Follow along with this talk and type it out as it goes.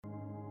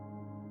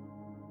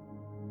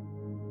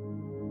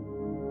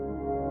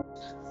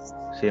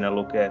siinä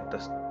lukee, että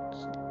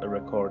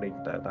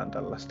recording tai jotain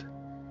tällaista.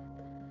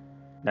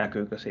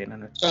 Näkyykö siinä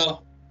nyt?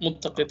 Joo,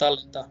 mutta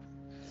tallentaa.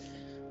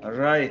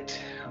 Alright,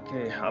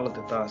 okei,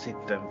 aloitetaan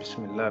sitten.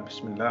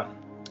 Bismillah.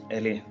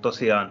 Eli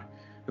tosiaan,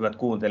 hyvät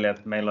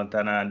kuuntelijat, meillä on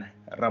tänään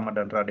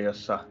Ramadan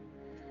radiossa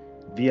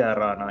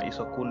vieraana,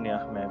 iso kunnia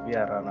meidän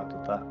vieraana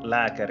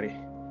lääkäri.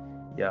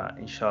 Ja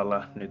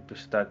inshallah nyt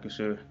pystytään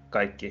kysyä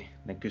kaikki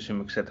ne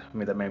kysymykset,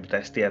 mitä meidän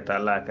pitäisi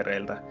tietää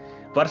lääkäreiltä.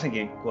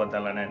 Varsinkin kun on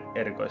tällainen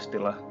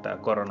erikoistila, tämä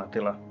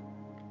koronatila.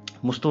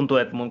 Musta tuntuu,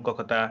 että mun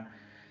koko tämä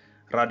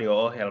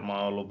radio-ohjelma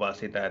on ollut vaan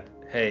sitä, että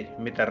hei,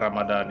 miten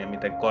Ramadan ja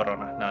miten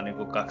korona? Nämä on niin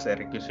kuin kaksi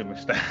eri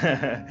kysymystä.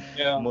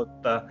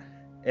 Mutta,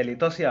 eli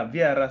tosiaan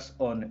vieras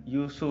on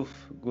Yusuf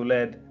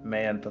Guled,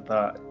 meidän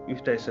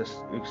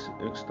yhteisössä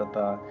yksi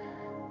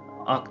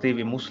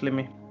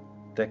aktiivimuslimi.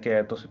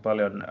 Tekee tosi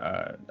paljon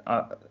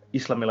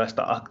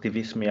islamilaista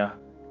aktivismia,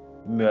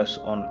 myös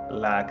on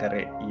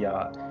lääkäri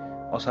ja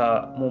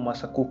osaa muun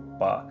muassa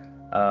kuppaa.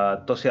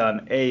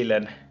 Tosiaan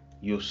eilen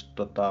just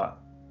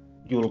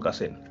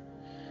julkaisin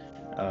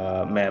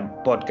meidän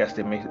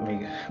podcastin,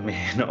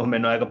 mihin on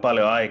mennyt aika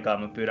paljon aikaa.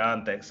 Mä pyydän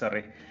anteeksi,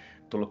 Sari,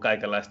 tullut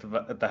kaikenlaista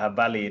tähän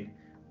väliin,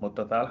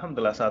 mutta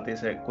alhamdulillah saatiin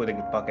se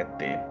kuitenkin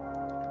pakettiin.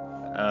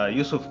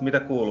 Yusuf, mitä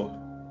kuuluu?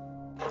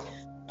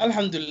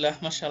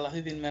 Alhamdulillah, mashallah,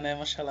 hyvin menee,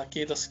 mashallah.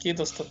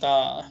 Kiitos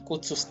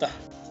kutsusta.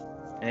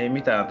 Ei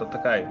mitään, totta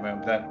kai. Meidän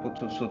pitää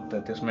kutsua sut,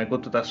 että jos me ei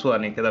kutsuta sua,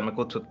 niin ketä me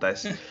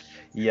kutsuttaisiin.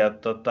 Ja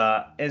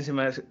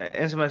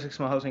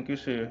ensimmäiseksi mä haluaisin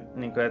kysyä,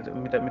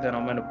 että miten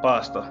on mennyt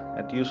paasto.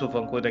 Että Yusuf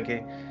on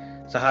kuitenkin,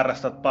 sä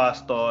harrastat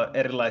paastoa,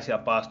 erilaisia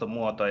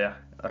paastomuotoja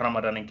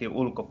Ramadaninkin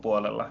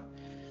ulkopuolella.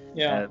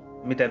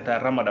 Miten tää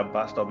Ramadan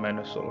paasto on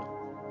mennyt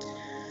sulla?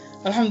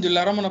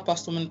 Alhamdulillah, Ramadan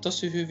paasto on mennyt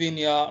tosi hyvin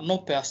ja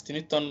nopeasti.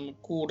 Nyt on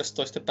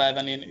 16.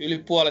 päivä, niin yli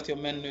puolet jo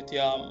mennyt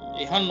ja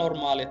ihan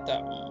normaali,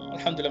 että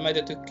alhamdulillah mä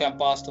itse tykkään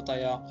paastota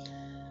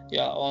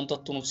ja on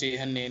tottunut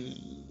siihen, niin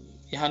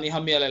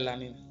ihan mielellään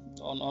niin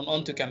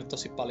on tykännyt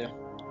tosi paljon.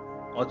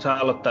 Oletko sä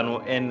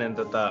aloittanut ennen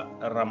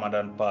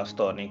Ramadan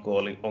paastoa, niin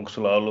onko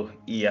sulla ollut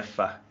IF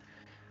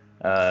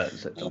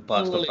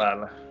paasto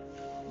päällä?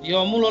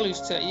 Joo, mulla oli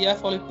just se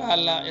IF oli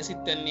päällä ja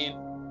sitten niin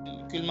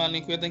kyllä mä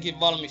niin jotenkin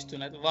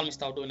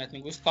valmistauduin, että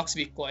niin just 2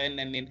 viikkoa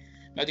ennen, niin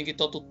mä jotenkin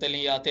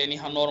totuttelin ja tein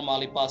ihan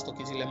normaali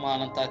paastokin sille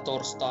maanantai,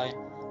 torstai,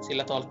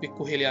 sillä tavalla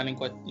pikkuhiljaa niin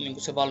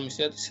kuin se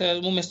valmistui. Se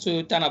mun mielestä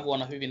sujui tänä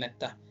vuonna hyvin,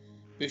 että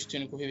pystyy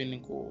niin hyvin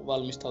niin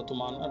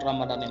valmistautumaan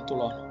Ramadanin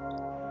tuloon.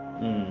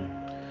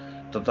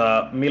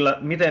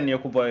 Miten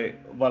joku voi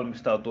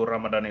valmistautua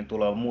Ramadanin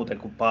tuloon muuten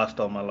kuin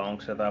paastoamalla?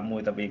 Onko jotain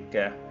muita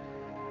vinkkejä?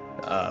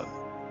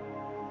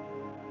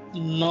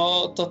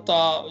 No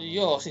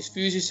joo, siis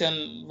fyysisen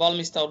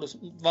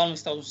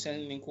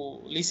valmistautumisen niin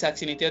kuin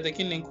lisäksi niin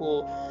tietenkin niin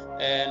kuin,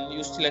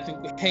 just silleen, että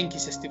niin kuin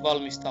henkisesti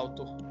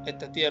valmistautuu,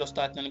 että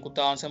tiedostaa, että niin kuin,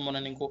 tämä on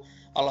semmoinen, niin kuin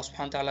Allah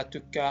subhanahu wa ta'ala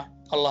tykkää,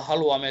 Allah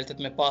haluaa meiltä,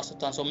 että me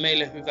paastotaan, se on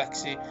meille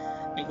hyväksi,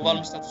 niin kuin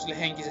valmistautuu sille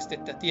henkisesti,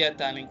 että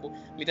tietää, niin kuin,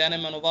 mitä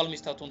enemmän on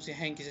valmistautunut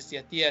siihen henkisesti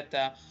ja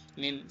tietää,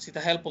 niin sitä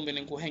helpommin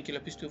niin kuin henkilö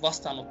pystyy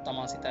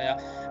vastaanottamaan sitä ja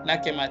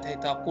näkemään, että hei,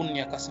 tämä on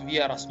kunniakas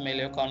vieras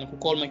meille, joka on niin kuin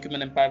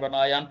 30 päivän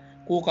ajan,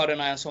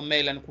 kuukauden ajan se on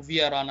meillä niin kuin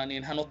vieraana,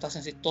 niin hän ottaa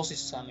sen sitten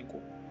tosissaan.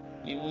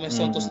 Niin mun mielestä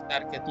se on tosi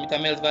tärkeää, että mitä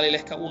meiltä välillä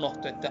ehkä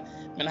unohtui, että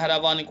me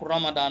nähdään vaan niin kuin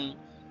Ramadan,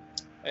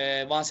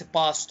 vaan se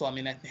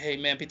paastoaminen, että hei,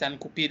 meidän pitää niin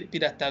kuin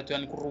pidättäytyä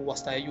niin kuin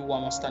ruuasta ja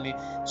juomasta, niin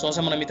se on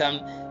semmoinen, mitä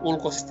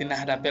ulkoisesti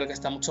nähdään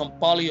pelkästään, mutta se on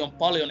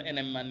paljon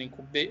enemmän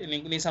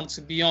niin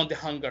sanotusti beyond the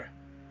hunger,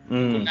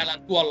 kun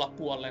nälän tuolla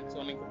puolella, se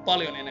on niin kuin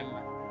paljon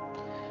enemmän.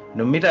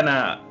 No mitä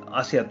nämä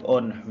asiat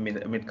on,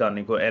 mitkä on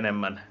niin kuin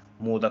enemmän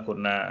muuta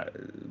kuin nämä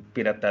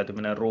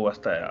pidättäytyminen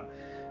ruoasta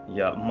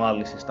ja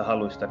maallisista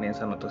haluista niin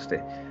sanotusti.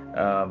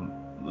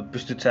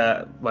 Pystytkö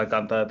sä vaikka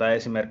antaa jotain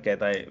esimerkkejä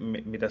tai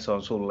mitä se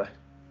on sulle?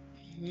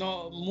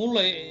 No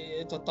mulle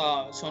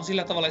se on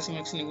sillä tavalla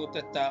esimerkiksi,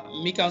 että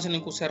mikä on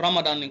se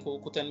Ramadan,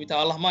 kuten mitä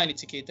Allah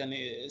mainitsikin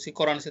niin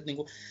Koranissa,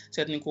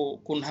 että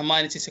kun hän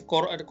mainitsi se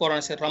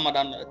Koranissa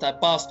Ramadan tai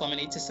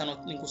paastoaminen, itse sanoi,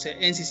 että se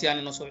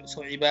ensisijainen on se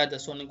ibadah,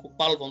 se on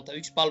palvonta,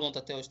 yksi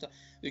palvontateoista,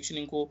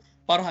 yksi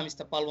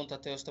parhaimmista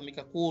palvontateoista,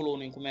 mikä kuuluu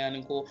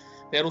meidän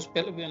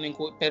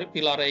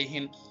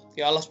peruspilareihin.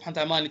 Ja Allah subhanahu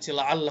wa ta'ala mainitsi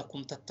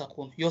la'allakum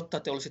tattaqun, jotta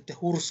te olisitte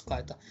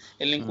hurskaita.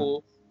 Eli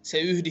se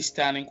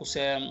yhdistää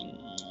se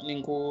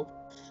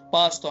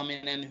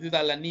paastoaminen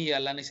hyvällä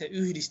niellä, niin se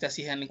yhdistää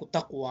siihen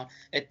takuaan,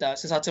 että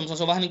sä saat semmoisen,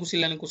 se on vähän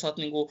silleen, kun sä oot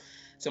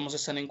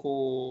semmoisessa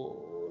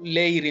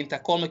leirintä,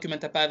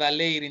 30 päivää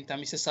leirintä,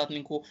 missä sä oot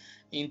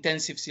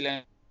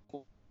intensiivisille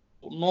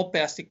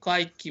nopeasti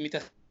kaikki,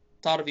 mitä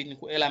tarvit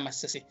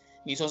elämässäsi,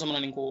 niin se on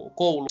semmoinen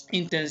koulu,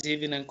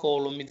 intensiivinen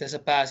koulu, miten sä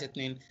pääset,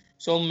 niin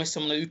se on myös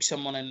yksi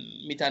semmoinen,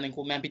 mitä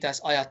meidän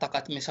pitäisi ajaa takaa,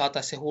 että me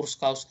saataisiin se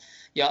hurskaus.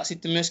 Ja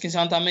sitten myöskin se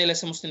antaa meille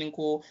semmoista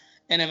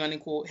enemmän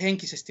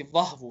henkisesti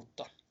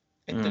vahvuutta.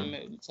 Että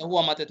sä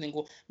huomaat, että niin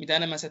kuin, mitä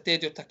enemmän sä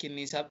teet jotakin,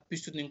 niin sä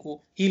pystyt niin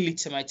kuin,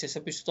 hillitsemään itse,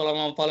 sä pystyt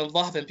olemaan paljon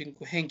vahvempi niin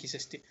kuin,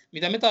 henkisesti,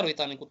 mitä me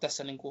tarvitaan niin kuin,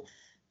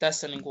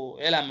 tässä niin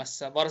kuin,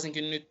 elämässä,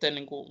 varsinkin nyt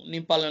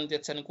niin paljon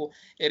että niin kuin,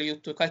 eri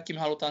juttuja, kaikki me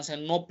halutaan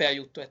sen nopea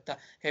juttu, että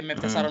hei, me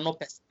pitää saada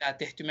nopeasti tämä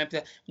tehty,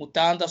 mutta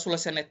tämä antaa sulle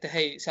sen, että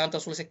hei, se antaa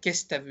sulle se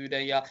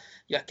kestävyyden ja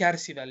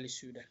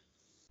kärsivällisyyden.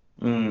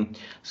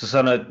 Sä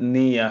sanoit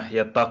niiä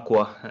ja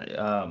takwa,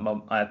 ja mä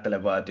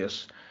ajattelen vaan, että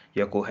jos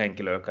joku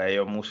henkilö, joka ei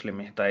ole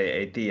muslimi tai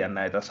ei tiedä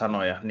näitä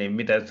sanoja, niin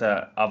miten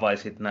sä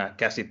avaisit nämä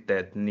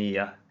käsitteet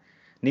niiä?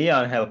 Niiä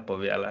on helppo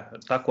vielä,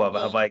 takwa on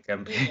vähän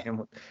vaikeampi.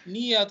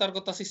 Niiä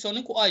tarkoittaa, siis se on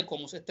niin kuin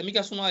aikomus, että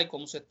mikä sun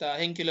aikomus, että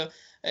henkilö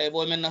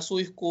voi mennä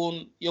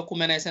suihkuun, joku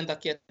menee sen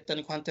takia, että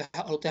niin hän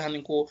haluaa tehdä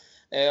niin kuin,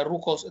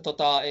 rukous,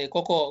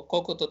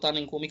 koko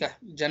niin kuin, mikä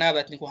janaba,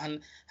 että niin kuin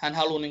hän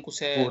haluaa niin kuin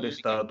se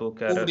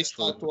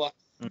puhdistautua.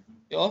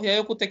 Joo, ja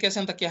joku tekee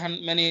sen takia, hän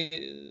meni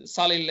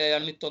salille ja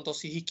nyt on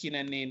tosi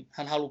hikinen, niin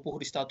hän haluaa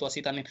puhdistautua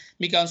sitä, niin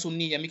mikä on sun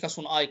niin ja mikä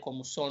sun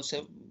aikomus, se on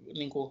se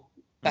niin kuin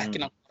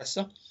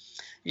pähkinänkuoressa.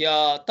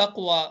 Ja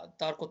takwa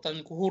tarkoittaa,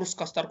 niin kuin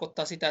hurskas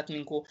tarkoittaa sitä, että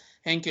niin kuin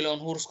henkilö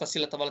on hurskas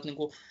sillä tavalla, että niin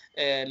kuin,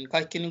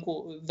 kaikki niin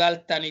kuin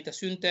välttää niitä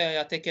syntejä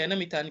ja tekee ne,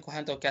 mitä niin kuin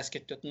häntä on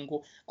käsketty. Että niin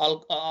kuin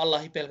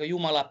Allahi pelkä,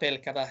 Jumala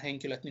pelkävä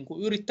henkilö, että niin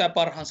kuin yrittää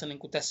parhaansa niin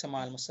kuin tässä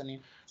maailmassa.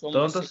 Niin se on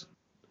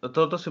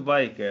Tuo on tosi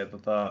vaikea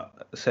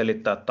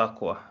selittää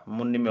takua.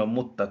 Mun nimi on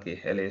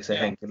Muttaki, eli se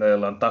henkilö,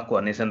 jolla on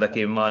takua, niin sen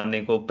takia mä oon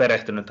niin kuin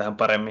perehtynyt tähän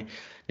paremmin.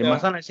 Niin mä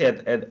sanoisin,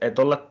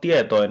 että olla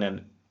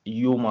tietoinen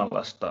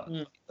Jumalasta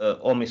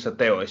omissa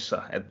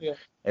teoissa.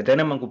 Että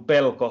enemmän kuin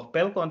pelko.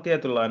 Pelko on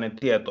tietynlainen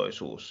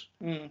tietoisuus,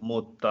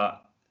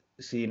 mutta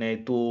siinä ei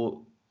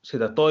tule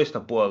sitä toista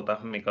puolta,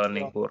 mikä on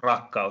niin kuin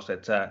rakkaus,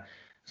 että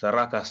sä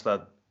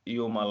rakastat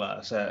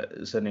Jumalaa,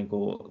 sä niin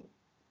kuin,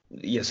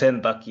 ja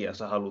sen takia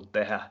sä haluat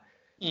tehdä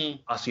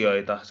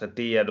asioita, sä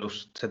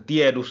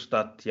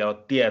tiedustat ja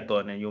oot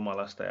tietoinen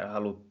Jumalasta ja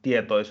haluat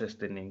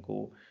tietoisesti niin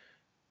kuin,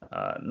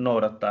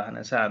 noudattaa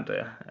hänen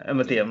sääntöjä. En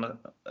mä tiedä.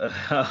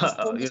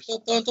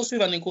 Tuo on tosi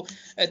hyvä, niin kuin,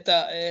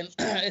 että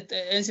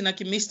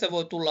ensinnäkin mistä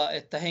voi tulla,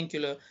 että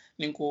henkilö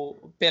niin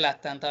kuin,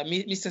 pelätään, tai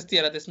mistä sä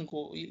tiedät, että niin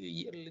kuin,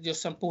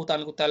 jos puhutaan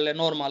niin kuin, tälleen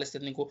normaalisti,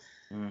 että niin kuin,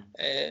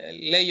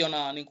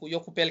 leijonaa, niin kuin,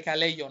 joku pelkää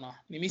leijonaa,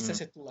 niin mistä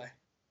se tulee?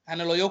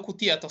 Hänellä on joku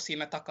tieto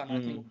siinä takana,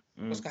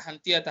 koska hän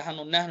tietää, hän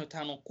on nähnyt,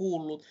 hän on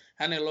kuullut,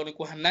 hänellä on, niin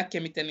kuin, hän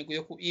näkee, miten niin kuin,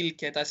 joku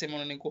ilkeä tai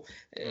semmoinen niin kuin,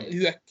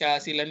 hyökkää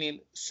sille,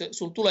 niin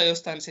sulla tulee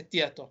jostain se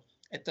tieto.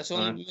 Että se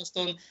on,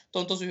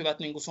 on tosi hyvä,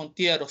 että niin kuin, se on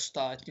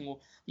tiedostaa, että niin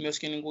kuin,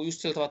 myöskin niin kuin,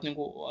 just siltä, että niin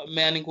kuin,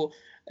 meidän, niin kuin,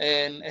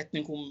 että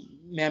niin kuin,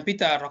 meidän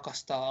pitää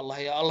rakastaa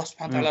Allah ja Allah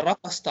subhanahu wa ta'ala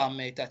rakastaa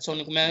meitä. Että se on,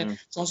 niin kuin,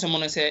 se on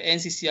semmoinen se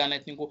ensisijainen,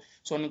 että niin kuin,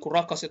 se on niin kuin,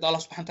 rakas, että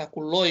Allah subhanahu wa ta'ala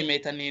kun loi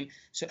meitä, niin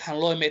hän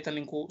loi meitä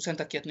niin kuin, sen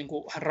takia, että niin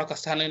kuin, hän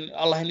rakastaa.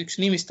 Allahin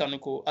yksi nimistä on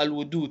niin kuin,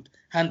 al-wudud,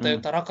 häntä,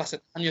 jota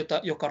rakastetaan, hän,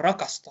 joka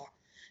rakastaa.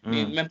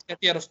 Niin meidän pitää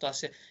tiedostaa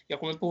se. Ja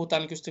kun me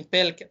puhutaan niin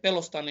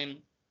pelosta,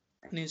 niin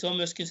se on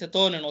myöskin se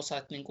toinen osa,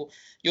 että niin kuin,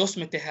 jos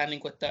me tehdään, niin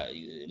kuin, että,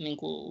 niin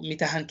kuin,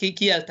 mitä hän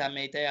kieltää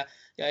meitä ja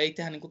ei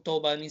tehdä niin kuin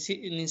toubaa,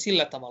 niin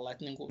sillä tavalla,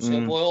 että niin kuin,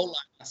 se voi olla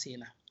aina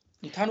siinä.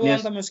 Mutta hän voi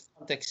antaa myöskin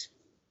anteeksi.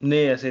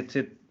 Niin, ja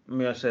sitten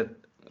myös,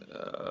 että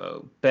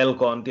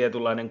pelko on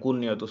tietynlainen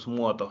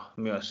kunnioitusmuoto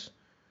myös.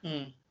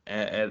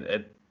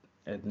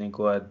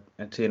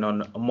 Että siinä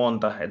on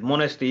monta. Et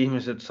monesti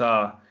ihmiset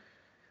saa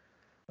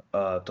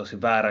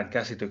tosi väärän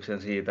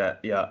käsityksen siitä,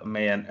 ja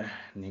meidän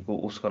niin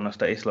kuin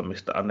uskonnosta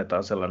islamista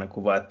annetaan sellainen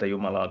kuva, että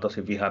Jumala on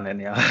tosi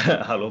vihainen ja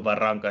haluaa vaan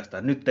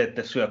rankaista. Nyt te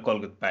ette syö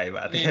 30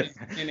 päivää. Niin.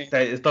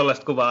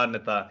 Tuollaista kuvaa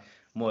annetaan.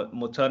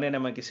 Mutta se on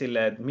enemmänkin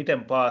silleen, että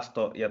miten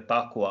paasto ja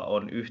takua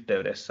on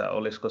yhteydessä.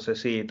 Olisiko se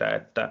siitä,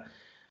 että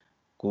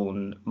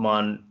kun mä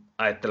oon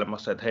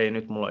ajattelemassa, että hei,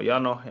 nyt mulla on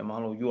jano ja mä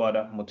haluan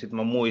juoda, mutta sitten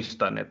mä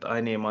muistan, että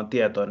ai niin, mä oon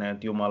tietoinen,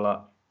 että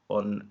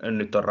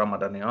nyt on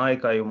Ramadanin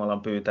aika ja Jumala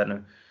on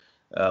pyytänyt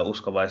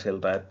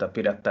uskovaisilta, että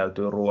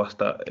pidättäytyy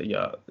ruoasta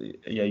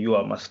ja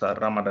juomasta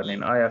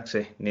Ramadanin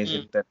ajaksi, niin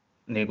sitten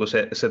niin kun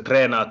se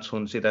treenaat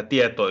sun sitä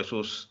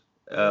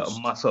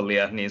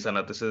tietoisuusmasolia niin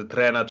sanotusti, se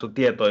treenaat sun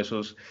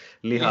tietoisuus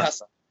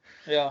lihassa.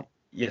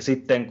 Ja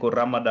sitten kun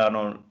Ramadan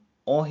on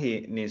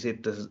ohi, niin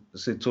sitten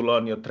sulla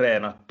on jo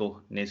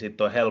treenattu, niin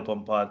sitten on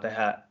helpompaa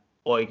tehdä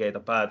oikeita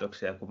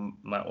päätöksiä, kun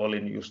mä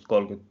olin just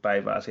 30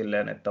 päivää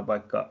silleen, että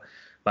vaikka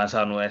mä en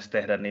saanut edes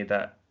tehdä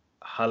niitä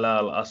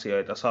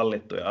halal-asioita,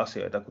 sallittuja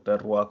asioita,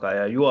 kuten ruokaa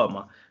ja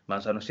juoma, mä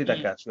en saanut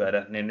sitäkään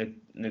syödä,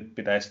 niin nyt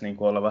pitäisi niin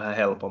kuin olla vähän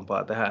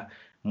helpompaa tehdä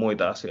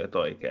muita asioita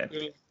oikein.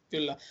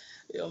 Kyllä.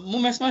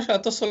 Mun mielestä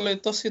tuossa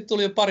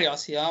tuli jo pari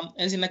asiaa.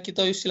 Ensinnäkin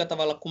toi sillä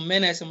tavalla, kun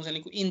menee semmoisen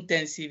niin kuin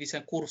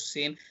intensiivisen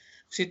kurssiin,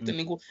 sitten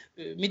niin kuin,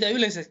 mitä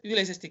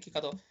yleisestikin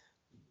kato,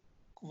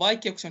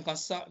 vaikeuksien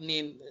kanssa,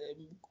 niin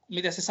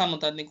mitä se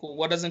sanotaan, niin kuin,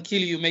 what doesn't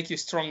kill you make you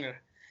stronger.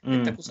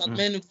 Että kun sä oot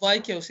mennyt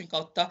vaikeuksien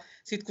kautta,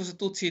 sit kun sä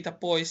tuut siitä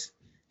pois,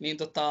 niin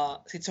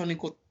sit se on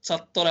niinku, sä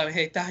oot todella,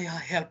 hei, tää on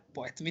ihan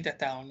helppo, että mitä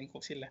tää on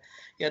niinku sille.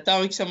 Ja tää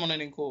on yksi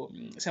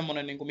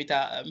semmonen niinku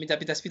mitä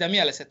pitäisi pitää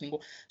mielessä, että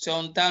niinku, se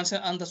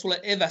antaa sulle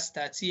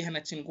evästä, että siihen,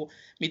 että niinku,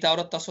 mitä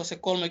odottaa sua se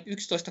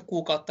 11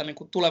 kuukautta,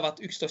 niinku tulevat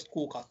 11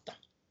 kuukautta.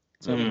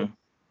 Se on niinku,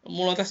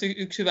 mulla on tässä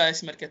yksi hyvä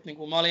esimerkki, että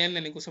niinku, mä olin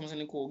ennen niinku semmoisen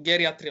niinku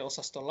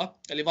geriatriaosastolla,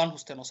 eli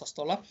vanhusten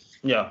osastolla.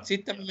 Ja.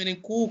 Sitten mä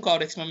menin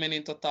kuukaudeksi,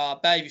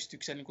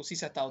 päivystyksen niinku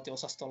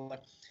sisätautiosastolle.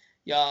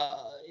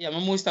 Ja mä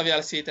muistan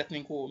vielä siitä, että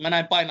niinku, mä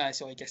näin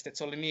painajaisia oikeasti, että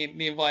se oli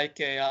niin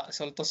vaikea ja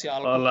se oli tosi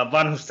alku. Ollaan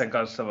vanhusten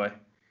kanssa vai?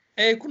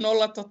 Ei, kun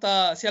olla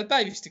siellä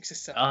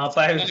päivystyksessä.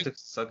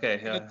 Päivystyksessä, okei.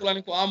 Nyt tulee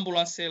niinku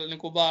ambulansseilla,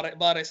 niinku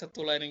baareissa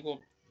tulee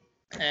niinku,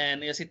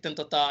 ja sitten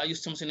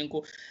just semmosia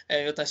niinku,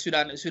 jotain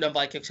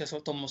sydänvaikeuksia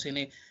ja tommosia,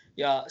 niin,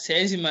 ja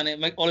se ensimmäinen,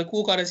 mä olin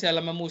kuukauden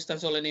siellä, mä muistan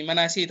se oli, niin mä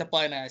näin siitä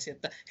painajaisia,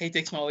 että hei,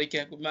 teekö mä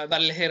oikein, kun mä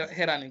välillä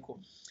herään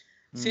niinku.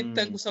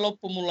 Sitten kun se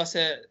loppui mulla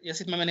se, ja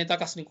sitten mä menin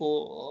takaisin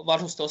niinku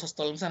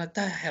vanhusten-osastolle, mä sanoin,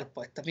 että tää on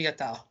helppo, että mikä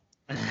tää on.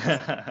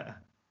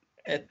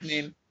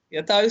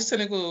 Ja tää on just se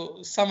niinku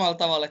samalla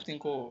tavalla, että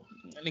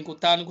niinku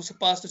tää on niinku se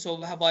paastus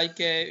on vähän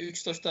vaikea,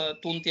 11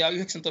 tuntia,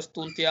 19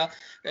 tuntia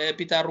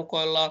pitää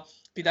rukoilla,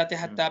 pitää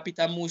tehdä tää,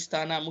 pitää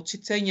muistaa nämä, mutta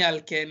sitten sen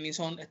jälkeen niin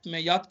se on, että me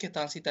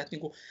jatketaan sitä, että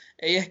niinku,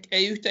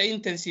 ei yhtä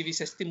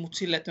intensiivisesti, mutta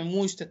sille, että me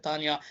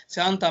muistetaan ja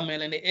se antaa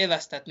meille ne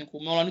evästä, että niinku,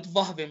 me ollaan nyt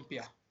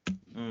vahvempia.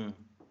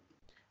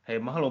 Hei,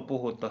 mä haluan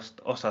puhua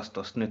tuosta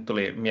osastosta. Nyt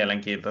tuli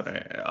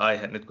mielenkiintoinen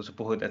aihe, nyt kun sä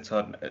puhuit, että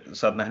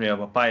sä oot nähnyt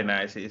jopa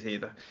painajaisia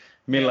siitä.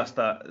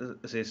 Millaista,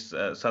 siis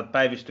sä oot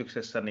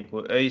päivystyksessä, niin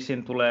kuin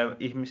öisin tulee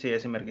ihmisiä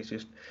esimerkiksi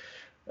just,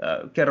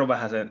 kerro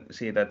vähän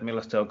siitä, että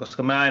millaista se on,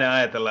 koska me aina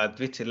ajatellaan, että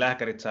vitsi,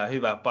 lääkärit saa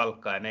hyvää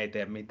palkkaa ja ne ei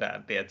tee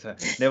mitään, tiedätkö?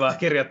 Ne vaan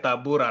kirjoittaa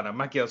burana,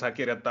 mäkin osaan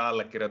kirjoittaa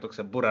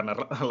allekirjoituksen burana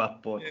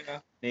lappuun.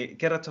 Yeah. Niin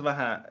kerrotko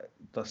vähän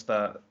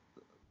tuosta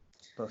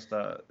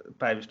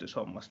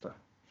päivystyshommasta?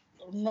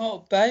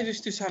 No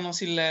päivystyshän on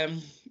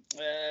silleen,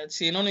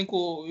 siinä on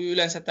niinku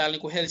yleensä täällä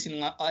niinku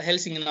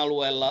Helsingin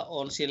alueella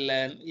on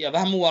silleen, ja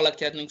vähän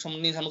muuallakin, että niinku se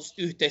on niin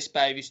sanotusti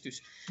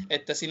yhteispäivystys,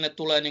 että sinne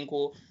tulee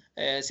niinku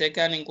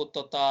sekä niinku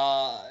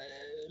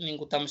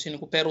niinku tämmöisiä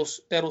niinku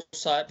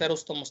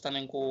perus tommoista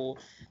niinku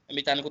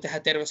mitä niinku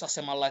tehdään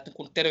terveysasemalla, että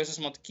kun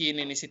terveysasemat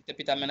kiinni, niin sitten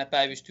pitää mennä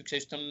päivystykseen,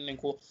 just on,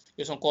 niinku,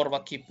 jos on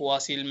korvakipua,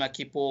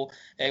 silmäkipua,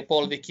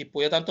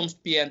 polvikipua, jotain tuommoista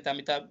pientä,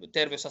 mitä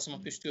terveysasema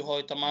pystyy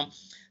hoitamaan.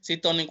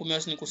 Sitten on niinku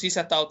myös niinku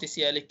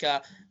sisätautisia,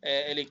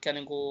 eli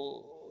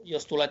niinku,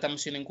 jos tulee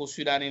tämmöisiä niinku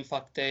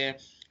sydäninfarkteja,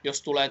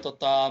 jos tulee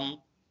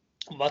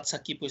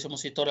vatsakipuja,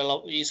 semmoisia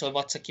todella isoja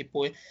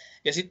vatsakipuja.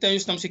 Ja sitten on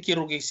just tämmöisiä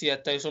kirurgisia,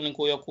 että jos on niin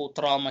kuin joku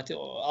trauma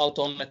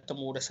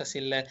auto-onnettomuudessa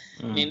silleen,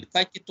 niin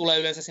kaikki tulee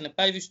yleensä sinne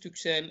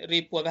päivystykseen,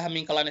 riippuen vähän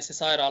minkälainen se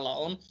sairaala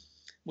on.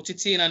 Mutta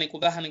sitten siinä niin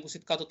kuin vähän niin kuin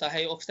sit katsotaan,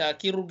 hei, onko tämä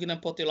kirurginen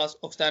potilas,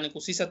 onko tämä niin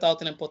kuin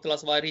sisätautinen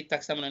potilas vai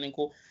riittääkö tämmöinen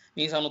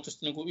niin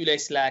sanotusti niin kuin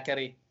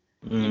yleislääkäri.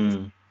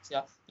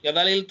 Ja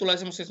välillä tulee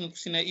semmoisia, että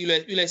sinne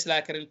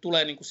yleislääkärin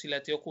tulee niin kuin silleen,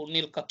 että joku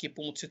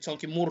nilkkakipu, mutta sitten se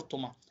onkin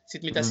murtuma.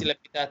 Sitten mitä sille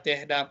pitää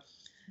tehdä.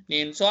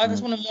 Niin se on aika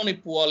semmoinen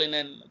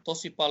monipuolinen,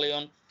 tosi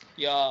paljon,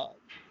 ja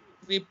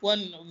riippuen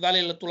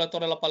välillä tulee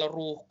todella paljon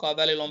ruuhkaa,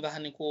 välillä on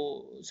vähän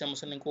niinku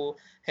semmoisen niinku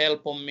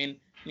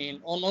helpommin, niin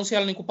on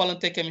siellä niinku paljon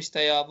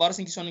tekemistä, ja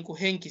varsinkin se on niinku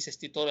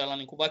henkisesti todella,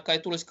 niinku, vaikka ei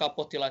tulisikaan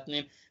potilaita,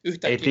 niin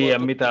yhtäkkiä... Ei tiedä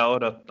mitä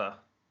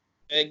odottaa.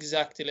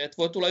 Exactly, että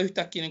voi tulla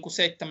yhtäkkiä, niin kuin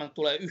 7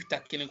 tulee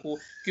yhtäkkiä, niin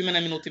kuin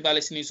 10 minuutin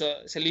välissä, niin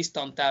se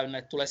lista on täynnä,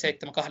 että tulee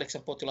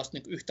 7-8 potilasta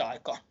niin yhtä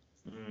aikaa.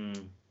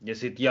 Ja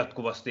sitten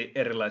jatkuvasti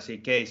erilaisia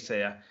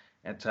keissejä,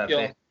 että sä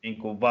teet niin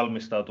kuin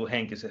valmistautuu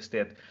henkisesti,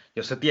 että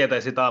jos sä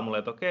tietäisit aamulla,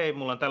 että okei,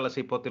 mulla on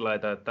tällaisia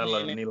potilaita, että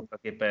tällainen nilkka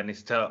kipeä, niin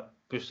sit sä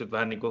pystyt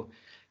vähän niin kuin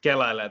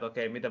kelailemaan, että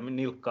okei, mitä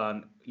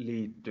nilkkaan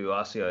liittyy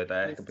asioita,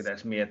 ja ehkä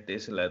pitäisi miettiä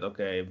silleen, että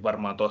okei,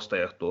 varmaan tosta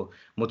johtuu.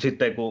 Mutta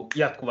sitten kun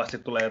jatkuvasti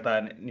tulee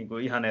jotain niin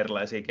kuin ihan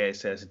erilaisia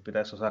keissejä, sitten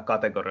pitäisi osaa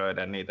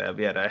kategorioida niitä ja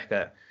viedä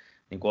ehkä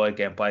niin kuin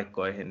oikein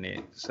paikkoihin,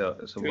 niin se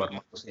on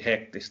varmaan tosi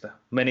hektistä.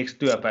 Menikö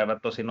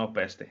työpäivät tosi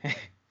nopeasti?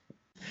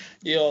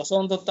 Joo, se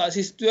on totta.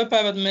 Siis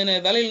työpäivät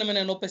välillä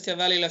menee nopeasti ja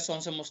välillä se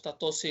on semmoista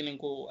tosi, niin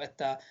kuin,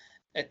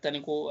 että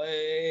niin kuin,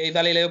 ei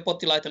välillä ei ole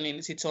potilaita,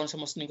 niin sitten se on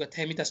semmoista, niin kuin, että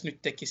hei, mitäs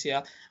nyt tekisi.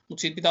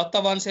 Mutta siitä pitää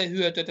ottaa vain se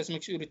hyöty, että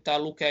esimerkiksi yrittää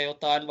lukea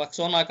jotain, vaikka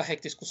se on aika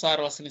hektistä kuin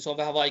sairaalassa, niin se on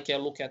vähän vaikea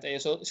lukea, että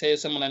se ei ole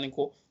semmoinen niin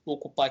kuin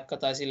lukupaikka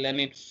tai silleen.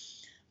 Niin,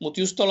 mutta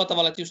just tuolla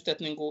tavalla, että, just,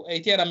 että niin kuin,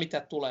 ei tiedä mitä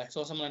tulee. Se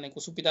on semmoinen, niin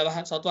kuin,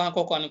 sä oot vähän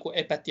koko ajan niin kuin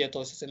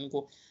epätietoisessa, niin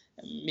kuin,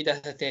 mitä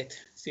sä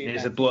teet siinä.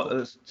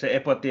 Niin se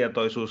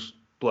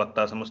epätietoisuus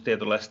tuottaa semmoista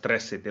tietynlaista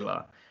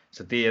stressitilaa.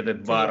 Sä tiedät,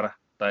 että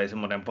tai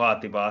semmoinen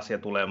vaativa asia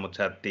tulee, mutta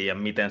sä et tiedä,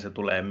 miten se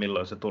tulee,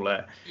 milloin se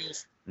tulee.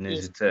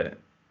 Niin sitten se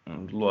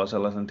luo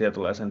sellaisen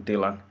tietynlaisen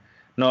tilan.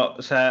 No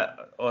sä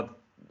oot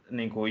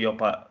niin kuin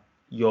jopa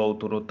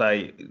joutunut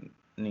tai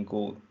niin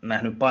kuin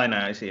nähnyt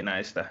painajaisia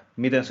näistä.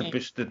 Miten sä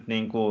pystyt,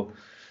 niin kuin,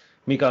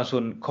 mikä on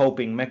sun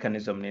coping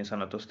mechanism niin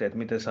sanotusti, että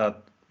miten sä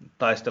oot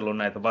taistellut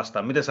näitä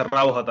vastaan? Miten sä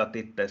rauhoitat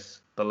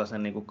itsesi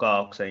tällaisen niin kuin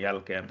kaaoksen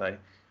jälkeen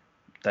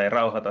tai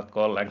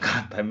rauhoitatko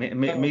ollenkaan? Tai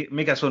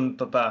mikä sun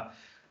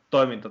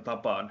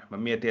toimintatapaan. Mä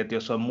mietin, että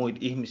jos on muita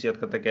ihmisiä,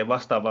 jotka tekee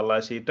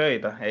vastaavanlaisia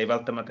töitä, ei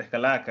välttämättä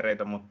ehkä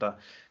lääkäreitä, mutta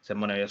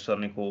semmoinen, jos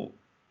on niin kuin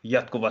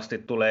jatkuvasti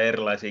tulee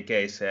erilaisia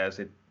keissejä ja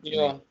sit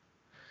niin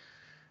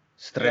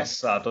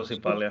stressaa tosi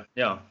paljon.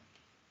 Joo.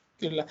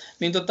 Kyllä.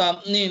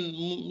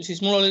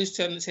 Siis mulla oli just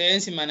se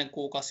ensimmäinen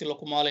kuukausi silloin,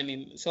 kun mä olin,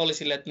 niin se oli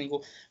silleen, että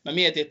niinku, mä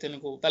mietin, että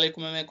niinku, välillä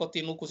kun mä menen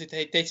kotiin nukusin, että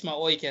hei, teekö mä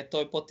oikein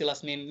toi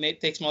potilas, niin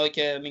teekö mä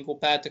oikein niinku,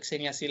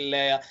 päätöksen ja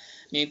silleen.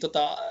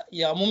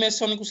 Ja mun mielestä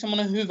se on niinku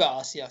semmoinen hyvä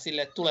asia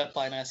silleen, että tulee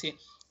painajaisia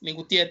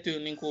niinku,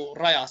 tiettyyn niinku,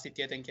 rajasti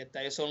tietenkin,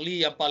 että jos on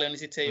liian paljon, niin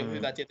sit se ei ole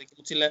hyvä tietenkin,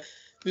 mutta silleen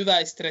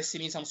hyvä stressi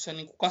niin sanotusti se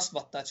niinku,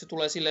 kasvattaa, että se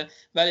tulee silleen,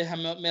 välillähän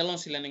meillä on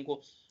silleen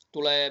niinku,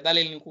 tulee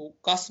välillä niin kuin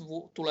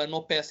kasvu tulee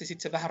nopeasti,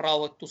 sitten se vähän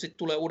rauhoittuu, sitten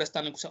tulee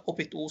uudestaan niin kuin sä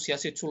opit uusia,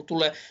 sitten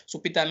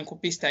sun pitää niin kuin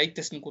pistää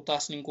itsesi niin kuin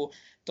taas niin kuin,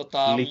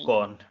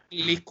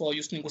 likoon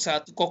just niin kuin sä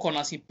oot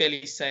kokonaan siinä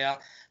pelissä ja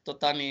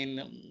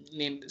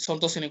niin se on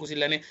tosi niin kuin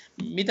silleen, niin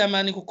mitä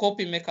mä niin kuin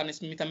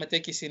coping-mekanismi, mitä mä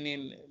tekisin,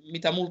 niin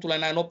mitä mulla tulee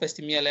näin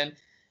nopeasti mieleen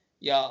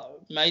ja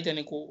mä itse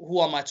niin kuin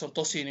huomaan, että se on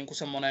tosi niin kuin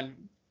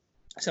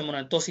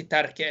semmoinen tosi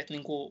tärkeä, että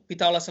niin kuin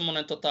pitää olla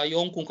semmoinen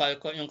jonkun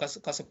jonka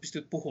kanssa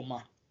pystyt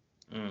puhumaan.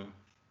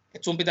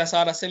 Että sun pitää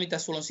saada se, mitä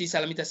sulla on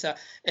sisällä,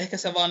 ehkä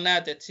sä vaan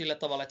näet, että sillä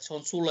tavalla, että se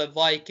on sulle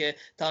vaikea,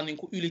 tää on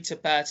niinku ylitse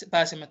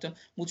pääsemätön,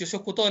 mutta jos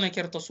joku toinen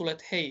kertoo sulle,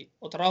 että hei,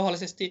 ota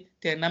rauhallisesti,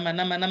 tee nämä,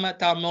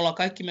 me ollaan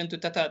kaikki menty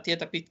tätä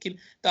tietä pitkin,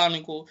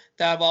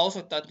 tää vaan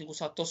osoittaa, että niinku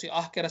sä oot tosi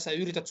ahkera, sä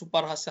yrität sun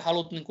parhaassa, sä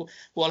haluat niinku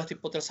huolehtia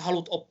potilasta, sä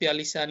haluat oppia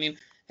lisää, niin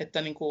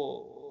että niinku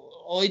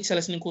oo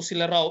itsellesi niinku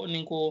sille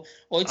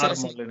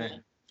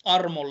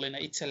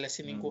armollinen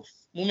itsellesi. Niinku,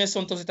 mun mielestä se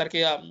on tosi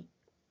tärkeää.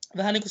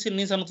 Vähän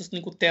niin sanotusti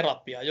niin kuin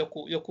terapia,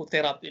 joku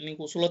terapia, niin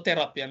kuin sulla on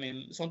terapia,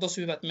 niin se on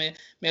tosi hyvä, että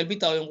meillä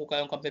pitää olla jonkun,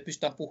 jonka me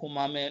pystytään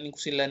puhumaan, niin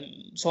kuin silleen,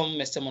 se on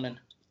mielestäni semmoinen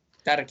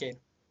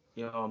tärkein.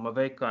 Joo, mä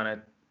veikkaan,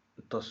 että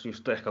tuossa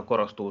just ehkä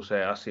korostuu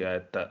se asia,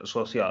 että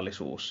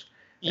sosiaalisuus,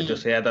 että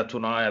jos sä jätät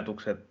sun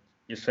ajatukset,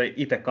 jos sä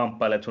itse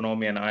kamppailet sun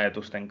omien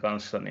ajatusten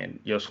kanssa,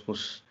 niin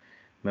joskus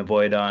me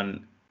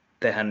voidaan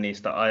tehdä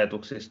niistä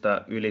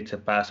ajatuksista ylitse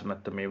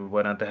pääsemättömiä, me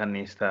voidaan tehdä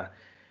niistä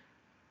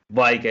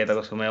vaikeita,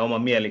 koska meidän oma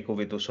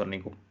mielikuvitus on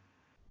niin kuin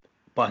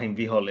pahin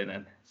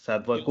vihollinen. Sä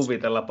et voi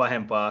kuvitella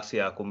pahempaa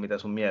asiaa kuin mitä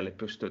sun mieli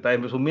pystyy.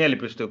 Tai sun mieli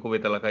pystyy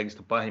kuvitella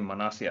kaikista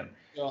pahimman asian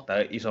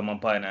tai isomman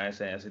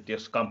painajaisen. Ja sitten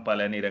jos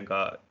kamppailee niiden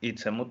kanssa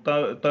itse. Mutta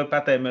toi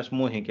pätee myös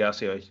muihinkin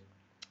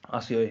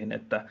asioihin,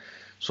 että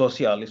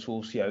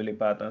sosiaalisuus ja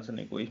ylipäätänsä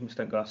niin kuin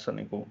ihmisten kanssa,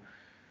 niin kuin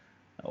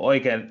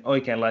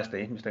oikeanlaisten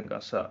ihmisten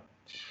kanssa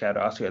käydä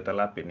asioita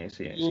läpi, niin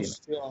siinä.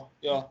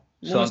 Joo.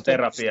 Se on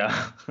terapiaa.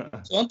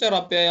 Se on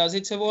terapiaa ja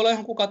sitten se voi olla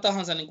ihan kuka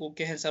tahansa, niin kuin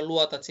kehen sä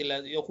luotat, sille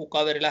joku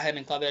kaveri,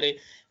 läheinen kaveri,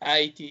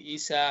 äiti,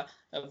 isä,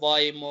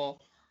 vaimo,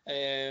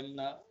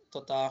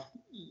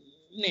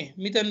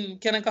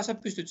 kenen kanssa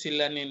pystyt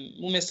silleen, niin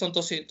mun mielestä se on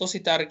tosi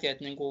tärkeää,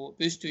 että niin kuin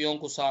pystyy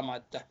jonkun saamaan.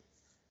 Että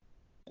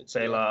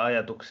peilaa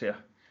ajatuksia.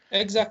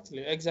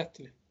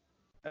 Exactly.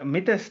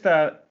 Mites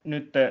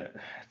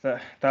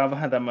tämä on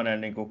vähän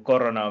tämmöinen, niin kuin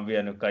korona on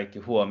vienyt kaikki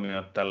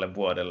huomiot tälle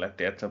vuodelle.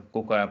 Tiedätkö,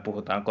 koko ajan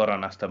puhutaan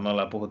koronasta. Me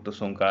ollaan puhuttu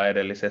sunkaan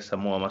edellisessä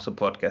muun muassa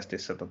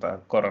podcastissa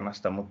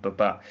koronasta,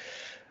 mutta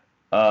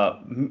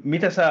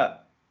mitä sä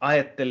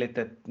ajattelit,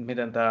 että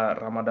miten tämä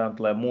Ramadan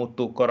tulee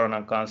muuttuu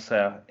koronan kanssa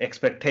ja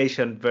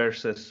expectation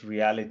versus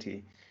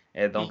reality?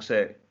 Että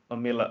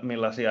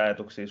millaisia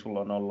ajatuksia sulla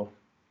on ollut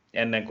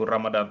ennen kuin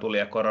Ramadan tuli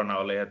ja korona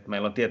oli, että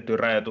meillä on tiettyjä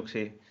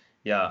rajoituksia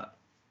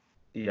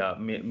ja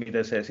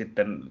miten se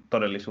sitten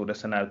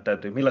todellisuudessa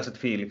näyttäytyy? Millaiset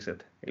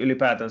fiilikset,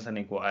 ylipäätänsä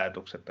niin kuin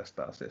ajatukset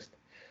tästä asiasta?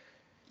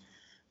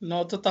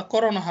 No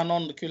koronahan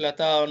on kyllä,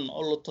 tämä on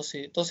ollut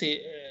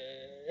tosi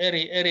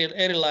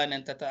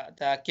erilainen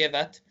tämä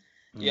kevät.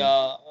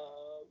 Ja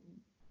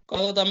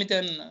katsotaan,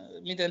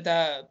 miten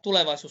tämä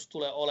tulevaisuus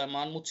tulee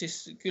olemaan, mutta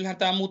siis kyllähän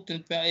tämä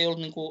muuttunut, ei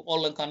ollut niinku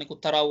ollenkaan niinku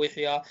tarawih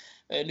ja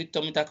nyt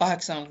on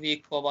 8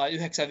 viikkoa vai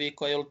 9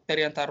 viikkoa, ei ollut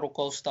perjantain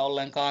rukousta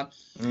ollenkaan.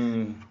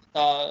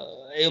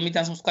 Ei ole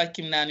mitään semmoista,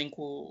 kaikki nämä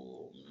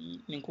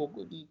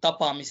niinku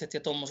tapaamiset ja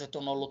tommoset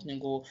on ollut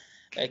niinku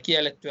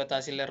kiellettyä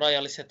tai sille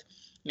rajalliset.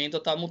 Niin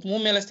mutta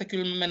mun mielestä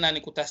kyllä me mennään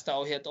niinku tästä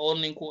ohi, että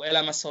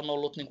elämässä on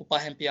ollut niinku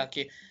pahempia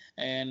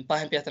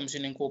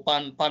tämmöisiä niinku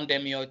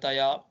pandemioita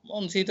ja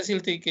on siitä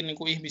siltikin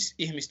niinku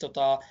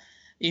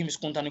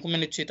ihmiskunta niinku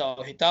mennyt siitä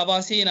ohi. Tämä on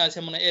vaan siinä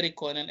semmoinen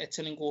erikoinen, että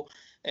se niinku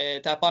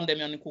tämä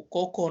pandemia on niinku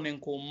koko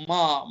niinku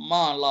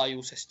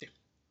maanlaajuisesti.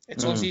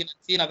 Että se on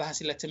siinä vähän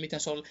sille, että miten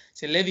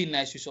se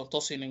levinnäisyys on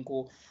tosi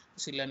niinku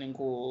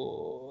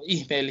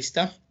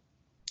ihmeellistä.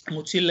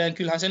 Mutta silleen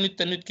kyllähän se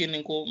nytkin,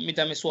 niin kuin,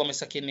 mitä me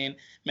Suomessakin, niin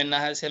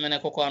se menee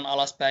koko ajan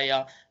alaspäin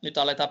ja nyt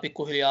aletaan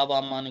pikkuhiljaa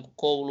avaamaan niin kuin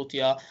koulut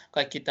ja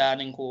kaikki nämä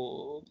niin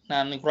kuin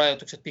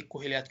rajoitukset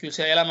pikkuhiljaa. Että kyllä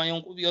se elämä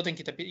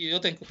jotenkin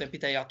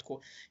pitää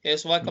jatkuu. Ja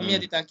jos vaikka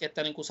mietitäänkin,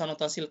 että niin kuin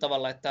sanotaan sillä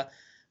tavalla,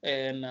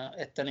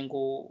 että niin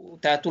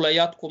kuin, tämä tulee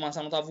jatkumaan,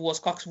 sanotaan 1-2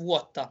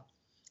 vuotta,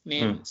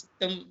 Niin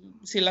sitten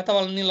sillä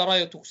tavalla niillä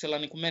rajoituksilla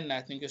niin kuin mennään,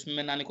 että niin jos me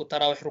mennään niin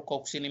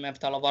tarawih-rukouksiin, niin meidän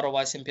pitää olla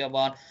varovaisempia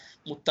vaan,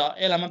 mutta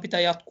elämän pitää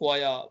jatkua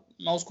ja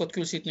mä uskon, että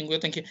kyllä siitä niin kuin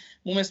jotenkin,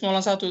 mun mielestä me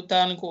ollaan saatu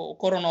tämä niin kuin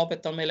korona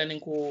opettaa meille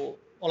niin kuin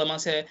olemaan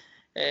se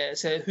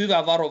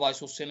hyvä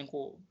varovaisuus, se, niin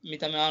kuin,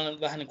 mitä me aina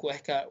vähän niin kuin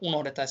ehkä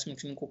unohdetaan,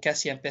 esimerkiksi niin kuin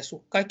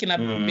käsienpesu. Kaikki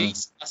nämä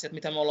asiat,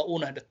 mitä me ollaan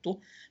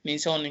unohdettu, niin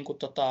se on niin kuin,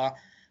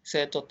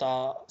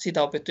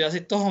 sitä opittu. Ja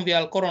sitten tuohon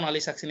vielä koronan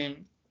lisäksi,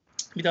 niin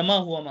mitä mä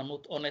oon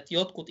huomannut on, että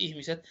jotkut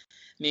ihmiset,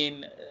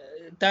 niin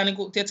tämä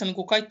niinku, tiedätkö,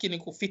 niinku kaikki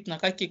niinku fitna,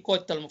 kaikki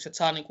koettelemukset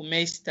saa niinku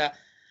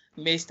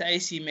meistä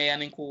esiin meidän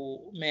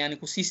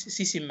niinku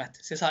sisimmät.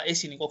 Se saa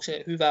esiin, niinku, onko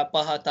se hyvä,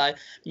 paha tai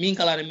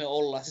minkälainen me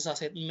ollaan, se saa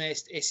se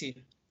meistä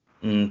esiin.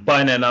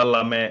 Paineen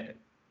alla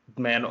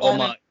meidän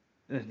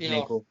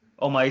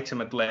oma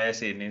itsemme tulee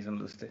esiin niin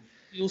sanotusti.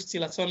 Just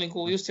sillä, se on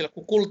niinku, just sillä,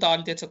 kun kultaa,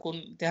 niin tiedätkö,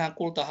 kun tehdään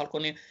kultahalko,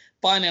 niin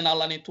paineen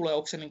alla niin tulee,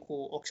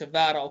 onko se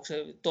väärä, onko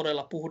se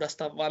todella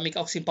puhdasta, vai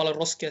onko siinä paljon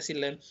roskia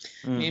silleen.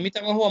 Niin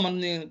mitä mä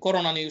huomannut, niin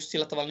korona niin just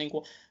sillä tavalla, niin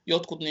kuin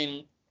jotkut,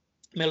 niin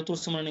meillä on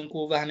tullut semmoinen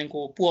niin vähän niin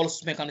kuin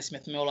puolustusmekanismi,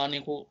 että me ollaan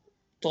niin kuin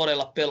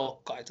todella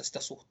pelokkaita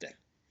sitä suhteen.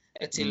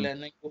 Että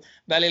silleen niin kuin,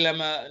 välillä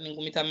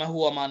mitä mä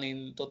huomaan,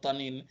 niin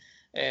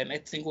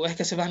että niinku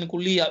ehkä se vähän niinku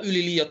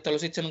yliliioittelu,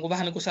 sitten se niinku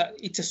vähän niinku sä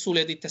itse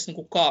suljet itsesi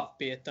niinku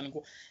kaappiin, että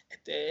niinku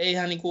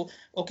eihän niinku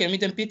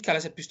miten pitkälle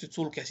sä pystyt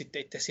sulkemaan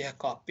sitten itse siihen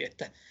kaappiin,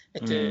 että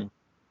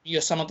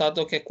jos sanotaan,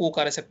 että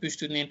kuukauden sä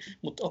pystyt, niin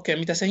mutta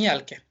mitä sen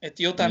jälkeen,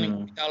 että jotain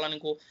niinku pitää olla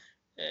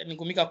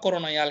niinku mikä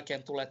koronan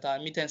jälkeen tulee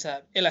tai miten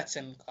sä elät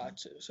sen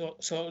kanssa,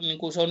 se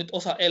on nyt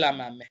osa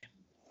elämäämme.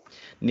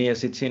 Niin ja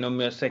sitten siinä on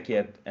myös sekin,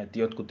 että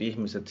jotkut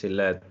ihmiset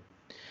silleen, että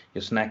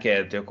jos näkee,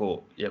 että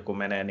joku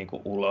menee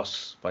niinku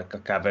ulos vaikka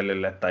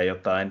kävelylle tai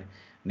jotain,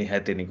 niin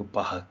heti niinku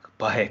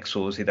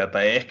paheksuu sitä.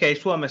 Tai ehkä ei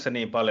Suomessa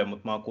niin paljon,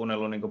 mutta mä oon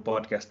kuunnellut niinku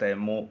podcasteja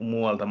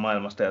muualta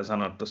maailmasta ja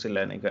sanottu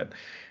silleen, niinku,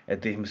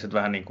 että ihmiset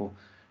vähän niinku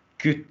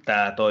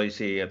kyttää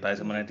toisiin tai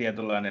semmoinen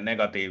tietynlainen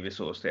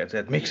negatiivisuus.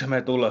 Että miksi sä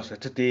menet ulos,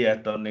 että sä tiedät,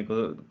 että on niinku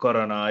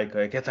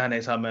korona-aika ja ketään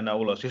ei saa mennä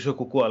ulos. Jos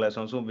joku kuolee, se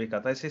on sun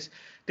vika. Tai siis,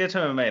 tiedätkö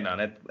mä meinaan,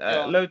 että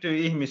löytyy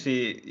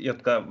ihmisiä,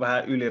 jotka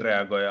vähän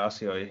ylireagoivat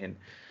asioihin.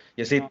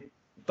 Ja sitten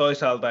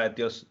toisaalta,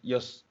 että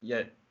jos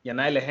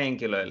näille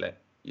henkilöille,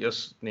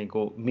 jos niin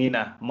kuin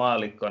minä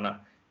maallikkona,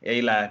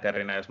 ei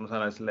lääkärinä, jos mä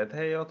sanoin silleen, että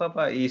hei,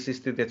 otapa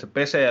iisisti, että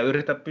pese ja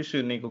yritä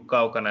pysyä niin kuin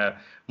kaukana,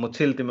 mutta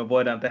silti me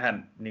voidaan tehdä,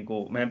 niin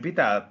kuin, meidän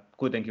pitää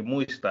kuitenkin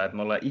muistaa, että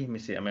me ollaan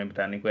ihmisiä, meidän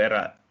pitää niin kuin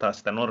erää taas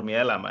sitä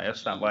normielämää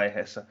jossain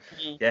vaiheessa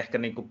ja ehkä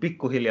niin kuin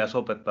pikkuhiljaa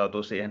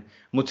sopettautua siihen.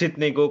 Mutta sitten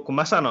niin kun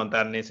mä sanon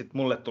tämän, niin sitten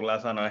mulle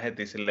tulee sanoa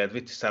heti silleen, että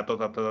vitsi sä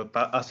otat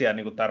asiaa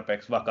niin kuin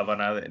tarpeeksi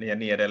vakavana ja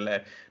niin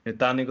edelleen. Nyt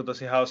tää on niin kuin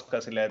tosi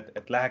hauskaa silleen,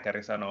 että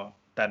lääkäri sanoo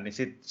tämän, niin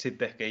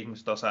sitten ehkä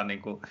ihmiset osaa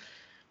niin kuin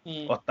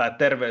ottaa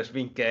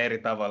terveysvinkkejä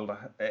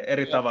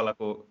eri tavalla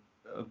kuin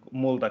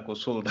multa kuin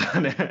sulta.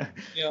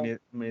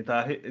 Niin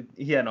tää on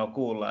hienoa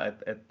kuulla,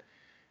 että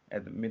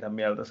mitä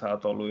mieltä sä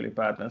oot ollut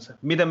ylipäätänsä.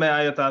 Miten me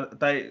aiotaan,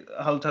 tai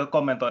haluatko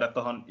kommentoida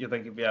tuohon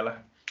jotenkin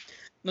vielä?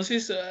 No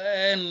siis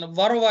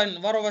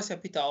varovaisia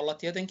pitää olla,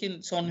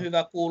 tietenkin se on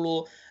hyvä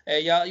kuuluu,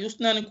 ja just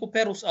nämä niin kuin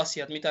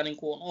perusasiat, mitä niin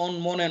kuin on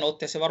monen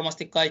otteeseen,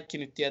 varmasti kaikki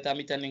nyt tietää,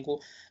 miten niin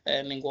kuin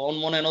on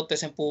monen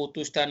otteeseen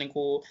puhuttu sitä niin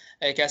kuin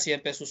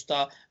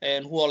käsienpesusta,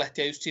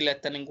 huolehtia just sille,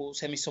 että niin kuin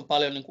se, missä on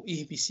paljon niin kuin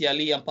ihmisiä,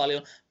 liian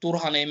paljon,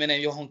 turhaan ei mene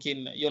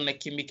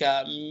jonnekin,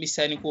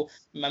 missä ei niin kuin,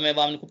 mä menen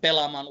vaan niin kuin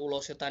pelaamaan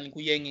ulos jotain niin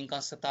kuin jengin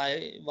kanssa,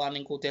 tai vaan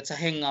niin kuin, tiedätkö,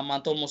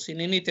 hengaamaan tommosia,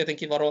 niin niitä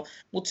tietenkin varo,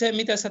 mutta se,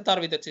 mitä sä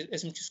tarvitset,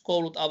 esimerkiksi jos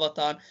koulut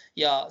avataan,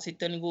 ja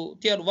sitten niin kuin,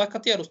 vaikka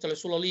tiedustele,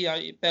 jos sulla on liian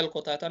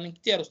pelko tai jotain, niin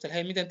tiedustele,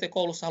 hei, miten te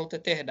koulussa haluatte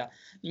tehdä,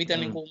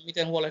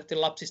 miten huolehditte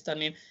lapsista,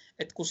 niin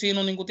että kun siinä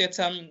on niin kuin,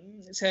 tiedätkö,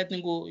 se, että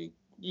niin kuin,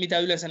 mitä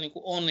yleensä niin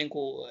kuin on niin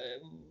kuin,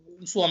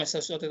 Suomessa,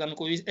 jos otetaan niin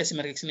kuin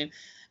esimerkiksi, niin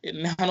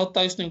nehän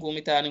ottaa just niin kuin,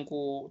 mitä niin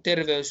kuin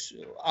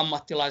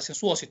terveysammattilaisen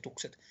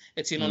suositukset.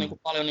 Et siinä on niin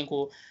kuin, paljon niin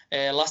kuin,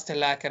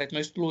 lastenlääkärit. Mä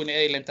just luin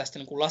eilen tästä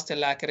niin kuin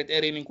lastenlääkärit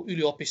eri niin kuin,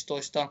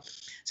 yliopistoista.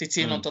 Sitten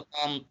siinä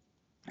on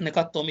ne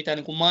katsoo, mitä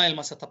niin kuin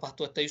maailmassa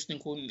tapahtuu, että just niin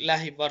kuin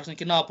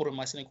varsinkin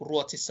naapurimaissa, niin kuin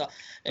Ruotsissa,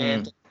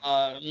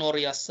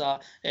 Norjassa,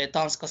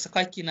 Tanskassa,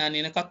 kaikki nämä,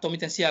 niin ne katsoo,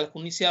 miten siellä,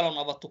 kun siellä on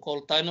avattu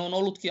koulut, tai ne on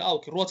ollutkin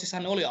auki.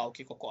 Ruotsissahan ne oli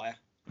auki koko ajan.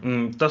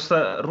 Tuossa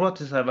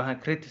Ruotsissa on vähän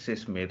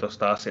kritisismiä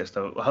tuosta asiasta.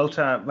 Haluatko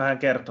sä vähän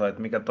kertoa,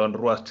 että mikä tuon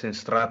Ruotsin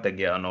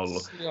strategia on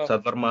ollut? Joo. Sä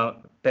oot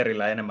varmaan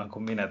perillä enemmän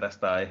kuin minä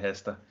tästä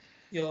aiheesta.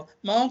 Joo,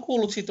 mä oon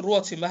kuullut siitä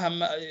Ruotsin vähän,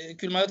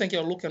 kyllä mä jotenkin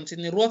olen lukenut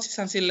siitä, niin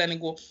Ruotsissahan silleen niin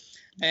kuin,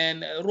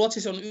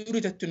 Ruotsissa on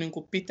yritetty niin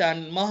kuin pitää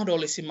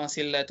mahdollisimman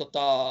silleen,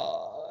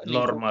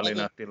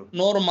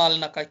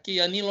 normaalina kaikki,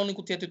 ja niillä on niin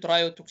kuin tietyt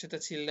rajoitukset,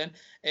 että silleen,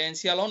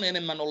 siellä on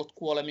enemmän ollut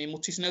kuolemia,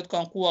 mutta siis ne, jotka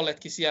on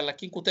kuolleetkin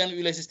sielläkin, kuten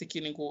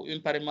yleisestikin niin kuin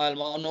ympäri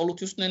maailmaa, on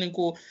ollut just niin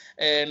kuin,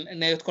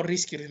 ne, jotka on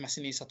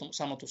riskiryhmässä niin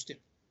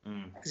sanotusti.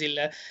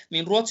 Silleen,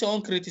 niin Ruotsi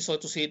on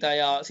kritisoitu siitä,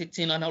 ja sitten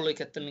siinä aina oli,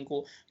 että niin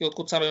kuin,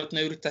 jotkut sanoivat, että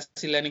ne yrittävät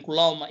silleen niin kuin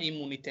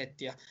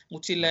lauma-immuniteettia,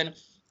 mutta silleen,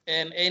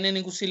 ei ne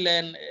niin kuin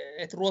silleen,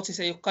 että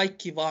Ruotsissa ei ole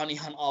kaikki vaan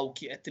ihan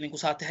auki, että niin kuin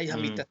saa tehdä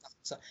ihan mitä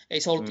tahansa.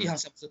 Ei se ollut ihan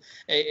semmoista,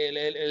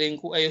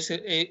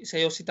 se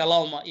ei ole sitä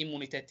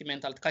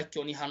lauma-immuniteettimentaalia, että kaikki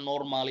on ihan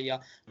normaali ja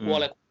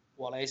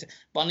kuolee.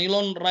 Vaan niillä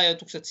on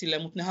rajoitukset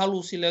silleen, mutta ne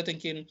haluaa sille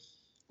jotenkin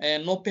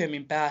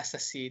nopeammin päästä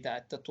siitä,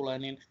 että tulee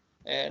niin.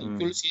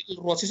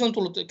 Kyllä Ruotsissa on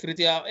tullut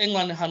kritia.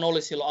 Englanninhan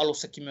oli silloin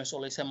alussakin myös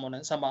oli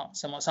semmoinen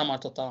sama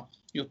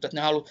juttu,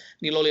 että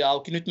niillä oli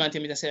auki. Nyt mä en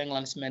tiedä, miten se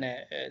Englannissa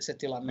menee se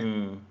tilanne.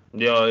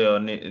 Joo,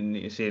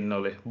 siinä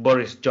oli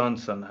Boris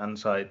Johnson, hän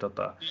sai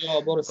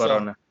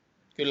korona.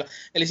 Kyllä,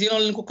 eli siinä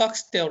oli niinku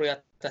 2 teoriaa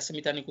tässä,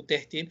 mitä niinku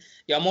tehtiin,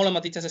 ja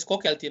molemmat itse asiassa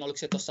kokeiltiin, oliko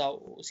se tuossa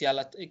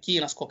siellä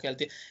Kiinassa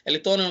kokeiltiin. Eli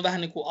toinen on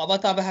vähän niinku,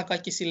 avataan vähän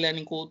kaikki silleen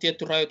niinku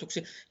tietty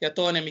rajoituksia, ja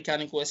toinen, mikä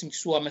niinku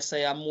esimerkiksi Suomessa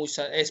ja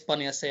muissa,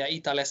 Espanjassa ja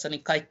Italiassa,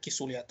 niin kaikki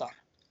suljetaan.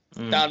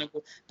 Tämä on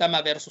niinku,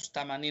 tämä versus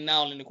tämä, niin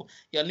nämä oli niinku,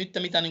 ja nyt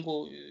mitä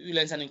niinku,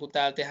 yleensä niinku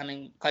täällä tehdään,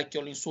 niin kaikki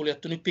oli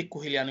suljettu, nyt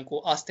pikkuhiljaa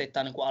niinku,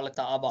 asteittain niinku,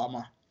 aletaan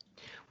avaamaan.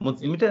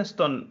 Mutta miten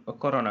tuon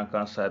koronan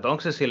kanssa, että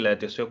onko se silleen,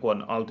 että jos joku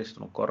on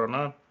altistunut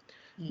koronaan,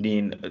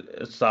 niin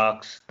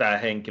saako tämä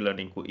henkilö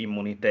niinku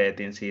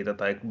immuniteetin siitä,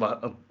 tai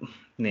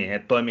niin,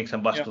 että toimiiko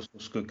sen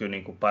vastustuskyky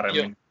niinku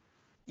paremmin?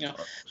 Joo.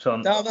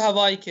 Tämä on vähän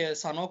vaikea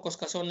sanoa,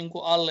 koska se on niinku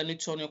alle,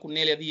 nyt se on joku 4-5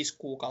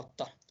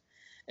 kuukautta.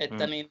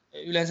 Että niin,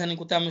 yleensä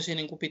niinku tämmöisiä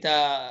niinku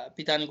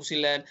pitää niinku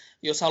silleen,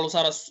 jos haluaa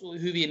saada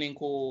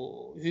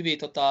hyviä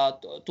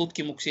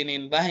tutkimuksia,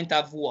 niin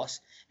vähintään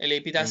vuosi.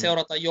 Eli pitää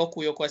seurata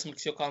joku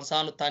esimerkiksi, joka on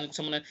saanut, tai niinku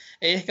semmoinen,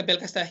 ei ehkä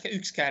pelkästään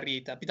yksikään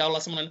riitä. Pitää olla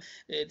semmoinen,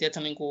 tiedätkö,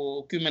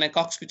 niinku 10-20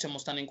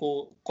 semmoista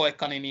niinku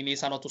koekani niin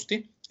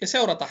sanotusti, ja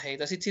seurata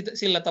heitä. Sitten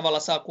sillä tavalla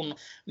saa,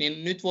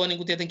 niin nyt voi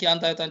niinku tietenkin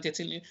antaa jotain,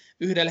 tiedätkö,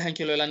 yhdelle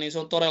henkilölle, niin se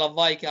on todella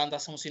vaikea antaa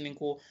semmoisia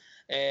niinku,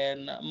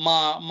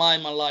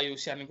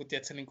 maailmanlaajuisia, niin kuin,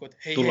 tiedätkö, niin kuin,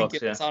 että hei,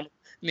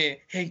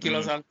 henkilö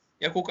on saanut,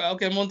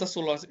 ja monta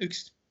sulla on,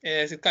 yksi,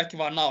 sitten kaikki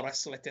vaan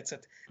nauraisi sulle, tiedätkö,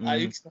 että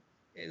yksi,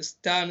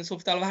 sulla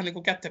pitää olla vähän niin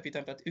kuin kättä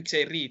pitämpää, että yksi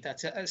ei riitä,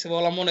 että se voi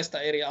olla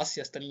monesta eri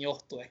asiasta niin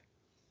johtuen.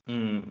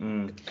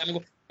 Niin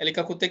kuin, eli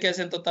kun tekee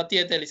sen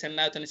tieteellisen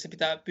näytön, niin se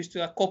pitää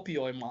pystyä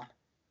kopioimaan.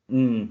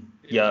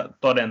 Ja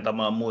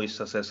todentamaan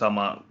muissa se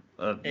sama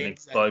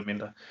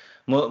toiminta.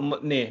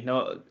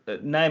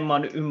 Näin mä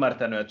oon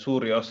ymmärtänyt, että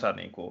suuri osa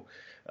niinku,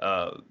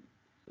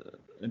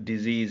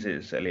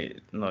 diseases, eli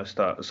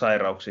noista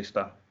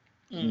sairauksista,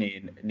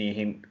 niin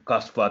niihin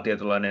kasvaa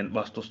tietynlainen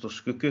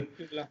vastustuskyky,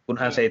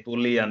 kunhan se ei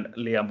tule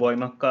liian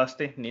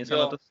voimakkaasti, niin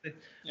sanotusti,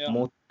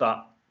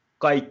 mutta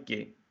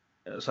kaikki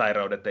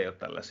sairaudet ei ole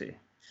tällaisia.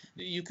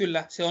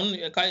 Kyllä, se on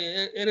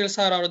eri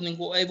sairaudet, niin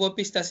kuin, ei voi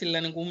pistää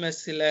silleen, niin kuin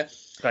mielestäni silleen,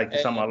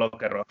 kaikki samaa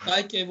lokeroa.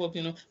 Kaikki ei voi,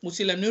 mutta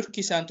sille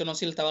nyrkkisääntö on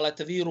sillä tavalla,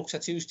 että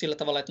virukset just sillä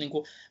tavalla, että niin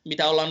kuin,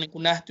 mitä ollaan niin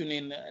kuin nähty,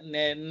 niin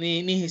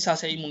niihin saa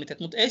se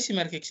immuniteetti. Mutta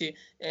esimerkiksi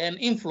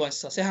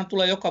influenssa, sehän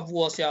tulee joka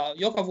vuosi ja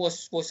joka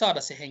vuosi voi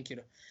saada se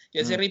henkilö.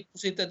 Ja se riippuu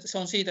siitä, että se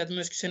on siitä, että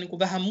myöskin se niin kuin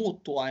vähän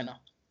muuttuu aina.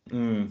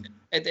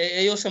 Et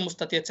ei ole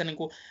semmoista, tiedätkö, niin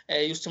kuin,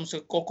 just semmoista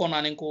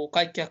kokonaan niin kuin,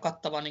 kaikkea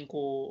kattava niin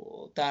kuin,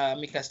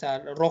 mikä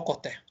tämä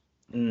rokote.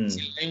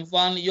 Silleen,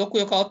 vaan joku,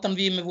 joka on ottanut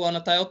viime vuonna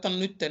tai ottanut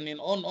nytten, niin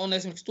on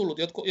esimerkiksi tullut.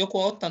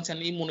 Joku on ottanut sen,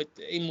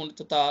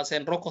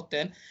 sen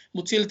rokotteen,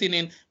 mutta silti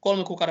niin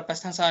 3 kuukauden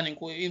päästä hän sai niin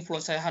kuin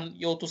influenssa ja hän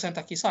joutuu sen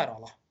takia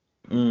sairaalaan.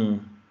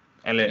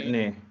 Eli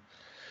niin.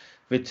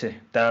 Vitsi,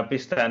 tämä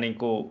pistää niin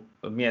kuin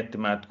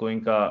miettimään, että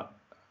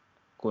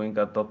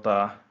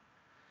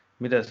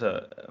miten se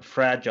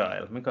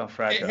fragile, mikä on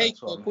fragile?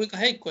 Kuinka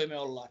heikkoja me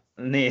ollaan.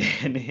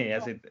 Niin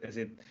ja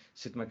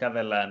sitten me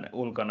kävellään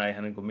ulkona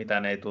ihan niin kuin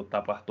mitään ei tule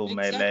tapahtuu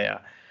meille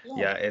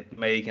ja et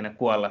me ei ikinä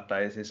kuolla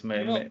tai siis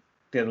me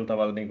tietyllä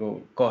tavalla niin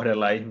kuin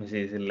kohdellaan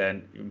ihmisiä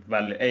silleen,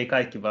 ei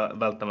kaikki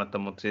välttämättä,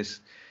 mutta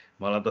siis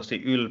me ollaan tosi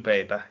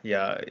ylpeitä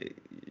ja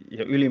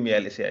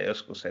ylimielisiä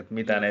joskus, että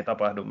mitään ei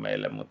tapahdu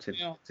meille, mutta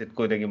sitten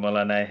kuitenkin me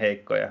ollaan näin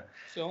heikkoja.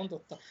 Se on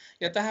totta.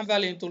 Ja tähän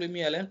väliin tuli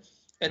mieleen,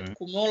 että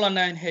kun me ollaan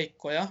näin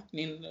heikkoja,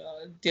 niin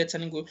tiedätkö,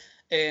 niin kuin,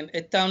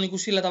 että tämä on niin kuin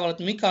sillä tavalla,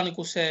 että mikä on niin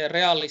kuin se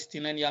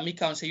realistinen ja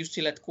mikä on se just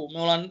sillä, että kun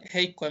me ollaan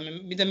heikkoja,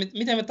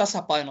 miten me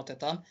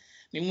tasapainotetaan,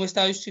 niin mun mielestä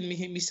tämä on just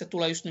siinä, missä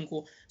tulee just niin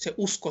kuin se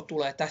usko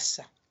tulee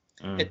tässä.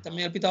 Että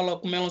meillä pitää olla,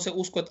 kun meillä on se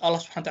usko, että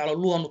Allah subhanahu wa ta'ala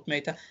on luonut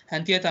meitä,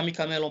 hän tietää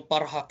mikä meillä on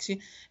parhaaksi,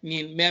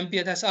 niin meidän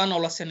pitäisi aina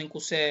olla se, niin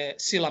kuin se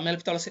sila, meillä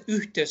pitää olla se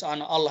yhteys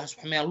aina Allah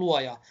subhanahu meidän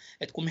luojaa.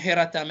 Että kun me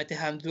herätään, me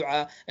tehdään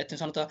duaa, että me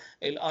sanotaan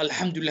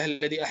alhamdulillah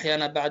alladhi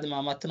ahyana ba'da ma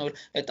amatana,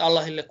 että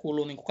Allahille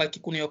kuuluu niin kuin kaikki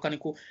kunnia, joka niin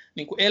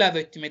kuin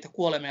elävöitti meitä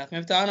kuolemia.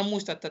 Meidän pitää aina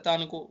muistaa, että tämä on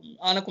niin kuin,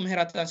 aina kun me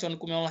herätään, se on niin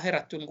kuin me ollaan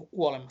herätty niin kuin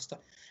kuolemasta.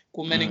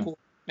 Kun me niin kuin,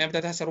 meidän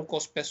pitää tehdä se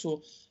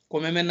rukouspesu,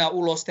 kun me mennään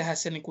ulos, tehdä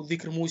se niin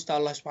dhikr, muista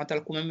Allah subhanahu wa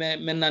ta'ala, kun me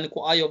mennään niin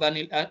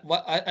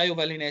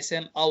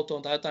ajovälineeseen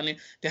autoon tai jotain, niin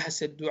tehdä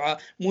se dua.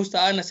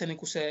 Muista aina se, niin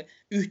kuin se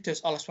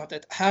yhteys Allah subhanahu wa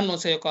ta'ala, että hän on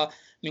se, joka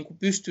niin kuin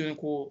pystyy niin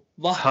kuin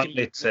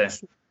vahtimaan.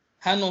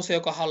 Hän on se,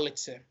 joka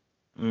hallitsee.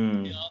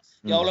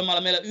 Ja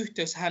olemalla meillä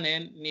yhteys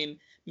häneen, niin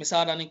me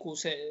saadaan niinku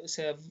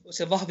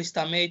se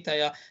vahvistaa meitä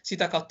ja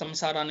sitä kautta me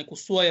saadaan niinku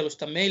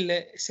suojelusta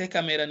meille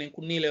sekä meidän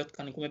niinku niille,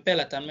 jotka niinku me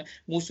pelätään. Me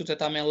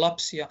muistutetaan meidän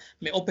lapsia,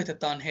 me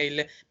opetetaan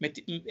heille,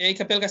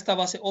 eikä pelkästään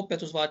vaan se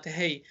opetus, vaan että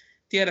hei,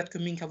 tiedätkö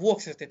minkä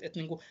vuoksi sä teet, että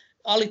niinku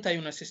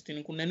alitajunnaisesti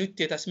niinku ne nyt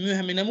tietäisi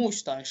myöhemmin ne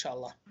muistaa,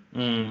 inshallah.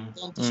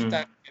 Se on tosi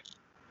tärkeää.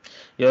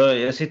 Joo,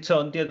 ja sitten se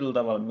on tietyllä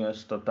tavalla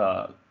myös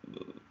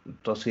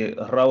tosi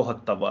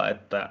rauhoittavaa,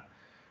 että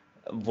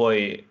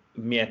voi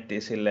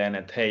miettiä silleen,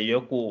 että hei,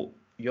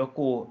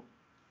 joku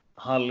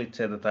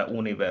hallitsee tätä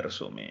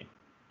universumia.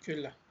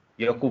 Kyllä.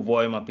 Joku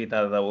voima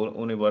pitää tätä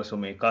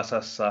universumia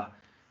kasassa,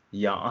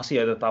 ja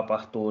asioita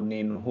tapahtuu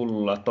niin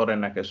hullulla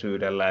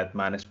todennäköisyydellä, että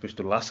mä en edes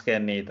pysty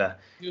laskemaan niitä.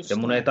 Just ja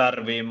mun ei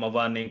tarvii, mä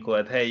vaan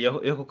että hei,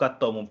 joku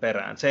katsoo mun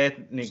perään. Se,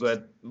 että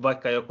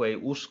vaikka joku ei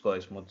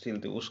uskoisi, mutta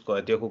silti uskoo,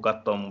 että joku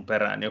katsoo mun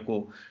perään.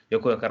 Joku,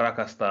 joka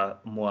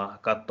rakastaa mua,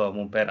 katsoo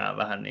mun perään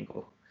vähän niin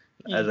kuin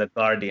as a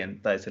guardian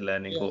tai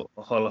silleen niin kuin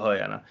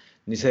holhoijana.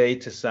 Niin se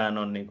itsessään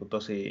on niin kuin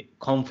tosi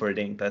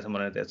comforting tai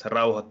semmoinen, että se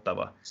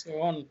rauhoittava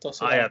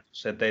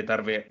ajatus, että ei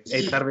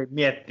tarvi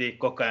miettiä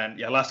koko ajan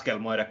ja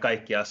laskelmoida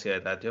kaikkia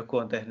asioita, että joku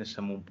on tehnyt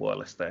sen mun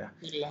puolesta.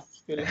 Kyllä.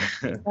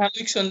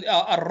 Yksi on,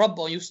 Ar-Rabb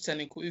on just se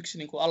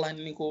yksi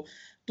Allahin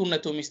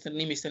tunnetuimmista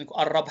nimistä,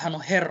 Ar-Rabb, hän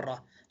on Herra.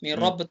 Niin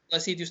Rabb tulee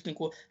siitä just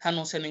hän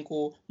on se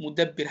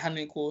mudabbir, hän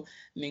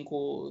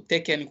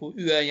tekee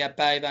yön ja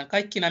päivän.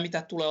 Kaikki nämä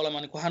mitä tulee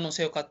olemaan, hän on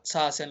se, joka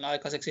saa sen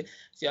aikaiseksi.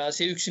 Ja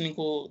se yksi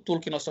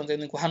tulkinnosta on,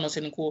 että hän on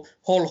se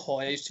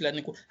holhoa ja just sillä,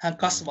 että hän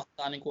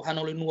kasvattaa, hän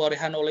oli nuori,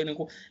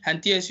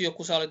 hän tiesi jo,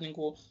 kun sä olet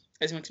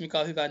esimerkiksi mikä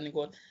on hyvä, että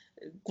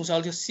kun sä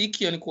olet jo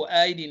sikiö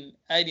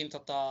äidin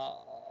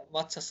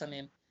vatsassa,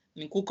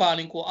 niin kukaan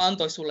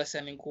antoi sulle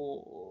sen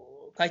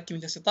kaikki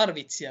mitä sä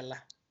tarvit siellä.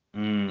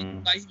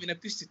 Kukaan ihminen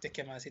pystyy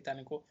tekemään sitä.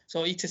 Se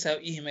on itsessään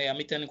ihme ja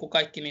miten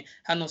kaikki, niin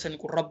hän on se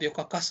Rabbi,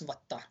 joka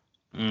kasvattaa.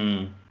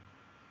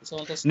 Se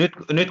on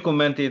nyt kun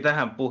mentiin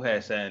tähän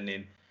puheeseen,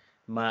 niin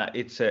mä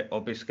itse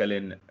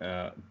opiskelin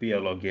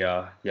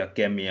biologiaa ja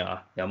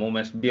kemiaa. Ja mun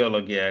mielestä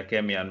biologia ja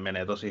kemian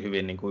menee tosi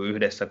hyvin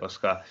yhdessä,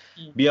 koska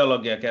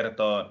biologia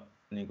kertoo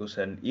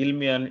sen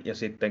ilmiön ja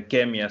sitten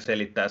kemia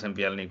selittää sen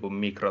vielä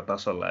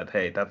mikrotasolla, että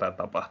hei, tätä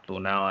tapahtuu,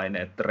 nämä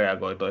aineet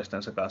reagoi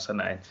toistensa kanssa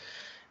näin.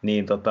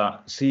 Niin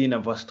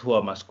siinä vasta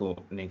huomasi,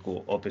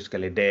 kun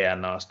opiskeli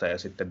DNAsta ja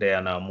sitten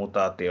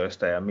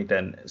DNA-mutaatioista ja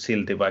miten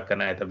silti vaikka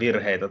näitä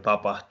virheitä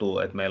tapahtuu,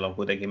 että meillä on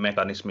kuitenkin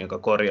mekanismi, joka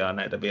korjaa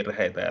näitä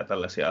virheitä ja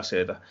tällaisia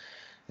asioita.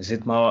 Ja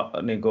sitten mä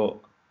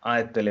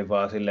ajattelin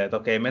vaan silleen, että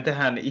okei,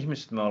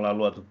 ihmiset me ollaan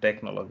luotu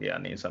teknologiaa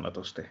niin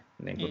sanotusti,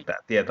 tämä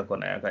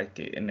tietokone ja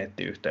kaikki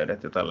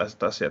nettiyhteydet ja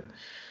tällaiset asiat.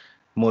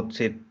 Mutta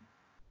sitten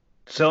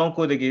se on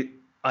kuitenkin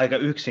aika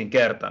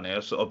yksinkertainen,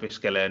 jos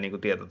opiskelee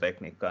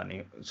tietotekniikkaa,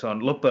 niin se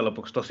on loppujen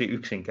lopuksi tosi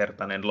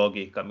yksinkertainen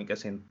logiikka, mikä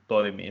siinä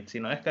toimii. Et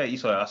siinä on ehkä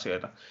isoja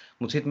asioita,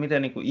 mutta sitten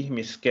miten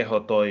ihmiskeho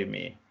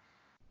toimii,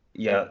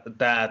 ja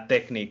tämä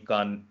tekniikka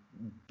on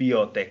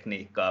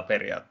biotekniikkaa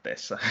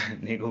periaatteessa.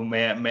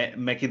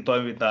 Mekin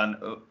toimitaan,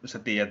 sä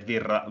tiedät,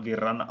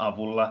 virran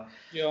avulla.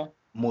 Joo.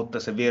 Mutta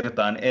se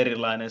virta on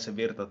erilainen, se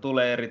virta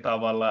tulee eri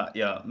tavalla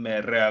ja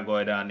me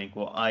reagoidaan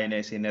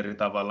aineisiin eri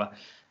tavalla.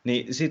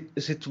 Niin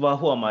sit vaan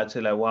huomaa, että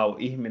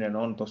ihminen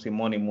on tosi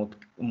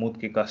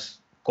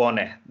monimutkikas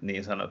kone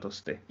niin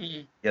sanotusti.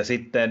 Ja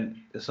sitten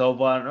se on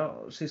vaan,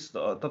 siis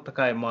totta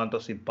kai mä oon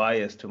tosi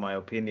biased to my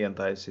opinion,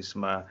 tai siis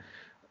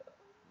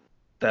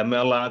me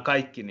ollaan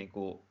kaikki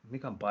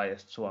mikä on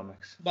biased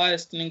suomeksi?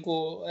 Biased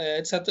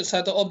että sä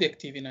et ole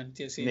objektiivinen.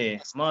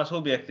 Niin, mä oon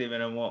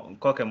subjektiivinen mun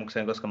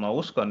kokemukseen, koska mä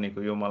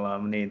uskon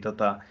Jumalaan,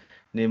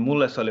 niin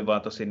mulle se oli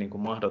vaan tosi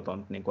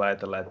mahdoton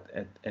ajatella,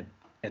 että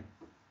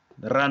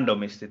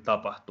randomisti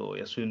tapahtuu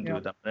ja syntyy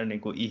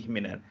tämmöinen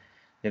ihminen,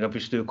 joka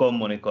pystyy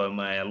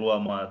kommunikoimaan ja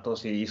luomaan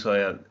tosi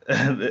isoja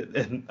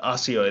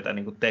asioita,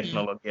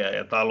 teknologiaa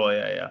ja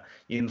taloja ja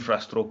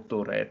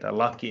infrastruktuureita ja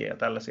lakia ja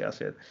tällaisia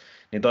asioita.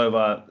 Niin toi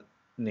vaan,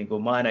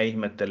 mä aina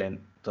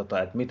ihmettelin,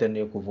 että miten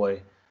joku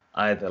voi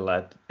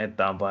ajatella,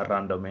 että on vain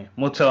randomi.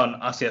 Mutta se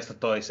on asiasta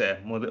toiseen.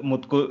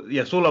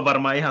 Ja sulla on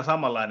varmaan ihan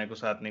samanlainen, kun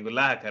sä oot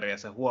lääkäri ja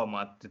sä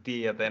huomaat, että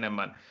tiedät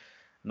enemmän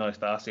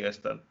noista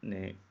asioista,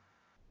 niin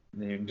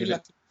kyllä,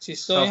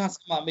 siis se on ihan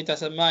sama, mitä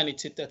sä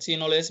mainitsit, että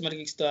siinä oli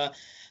esimerkiksi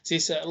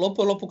siis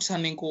loppujen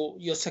lopuksihan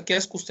jos sä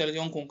keskustelet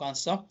jonkun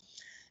kanssa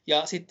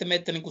ja sitten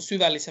menette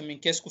syvällisemmin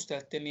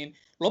keskustelette, niin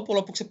loppujen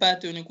lopuksi se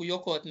päätyy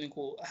joko, että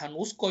hän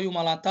uskoo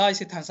Jumalaan tai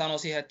sitten hän sanoo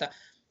siihen, että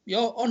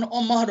joo,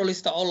 on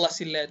mahdollista olla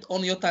silleen, että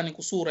on jotain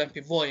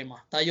suurempi voima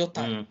tai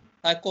jotain,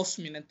 tai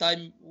kosminen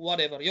tai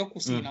whatever, joku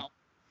siinä on.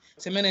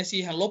 Se menee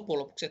siihen loppujen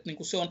lopuksi, että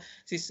se on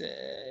siis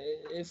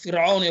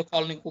Firaun, joka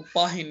oli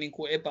pahin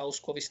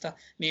epäuskovista,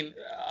 niin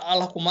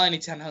Allah kun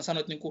mainitsi, hän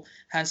sanoi, että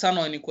hän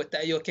sanoi, että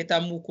ei ole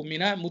ketään muu kuin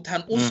minä, mutta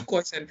hän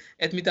uskoi sen,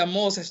 että mitä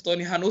Mooses toi,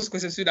 niin hän uskoi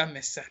sen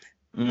sydämessään.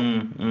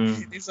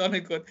 Niin se on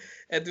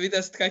että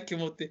mitä sitten kaikki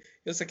muutti,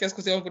 jos sä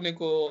keskustelet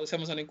jonkun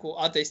semmoisen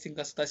ateistin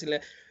kanssa tai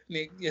silleen,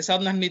 niin, ja sä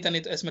oot nähnyt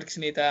niitä esimerkiksi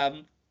niitä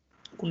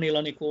kun niillä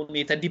on niinku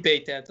niitä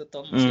debateja ja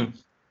tommosia.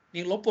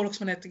 Niin loppujen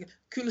lopuksi menee, että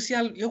kyllä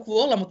siellä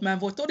joku olla, mutta mä en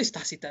voi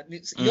todistaa sitä.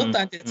 Niin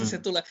jotain tietysti se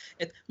tulee,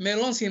 että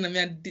meillä on siinä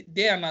meidän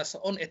DNAssa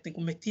on, että niin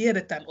kuin me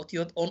tiedetään,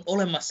 että on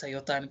olemassa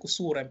jotain niin kuin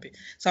suurempi.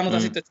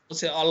 Sanotaan sitten, että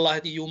se Allah,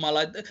 että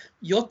Jumala, että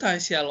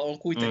jotain siellä on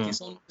kuitenkin.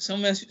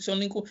 Se on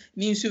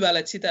niin syvällä,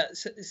 että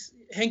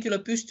henkilö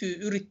pystyy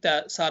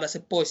yrittää saada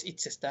se pois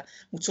itsestään,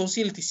 mutta se on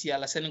silti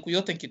siellä, se niin kuin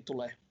jotenkin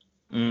tulee.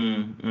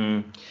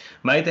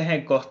 Mä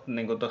itse kohta,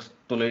 niin kuin tuossa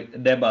tuli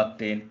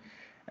debattiin,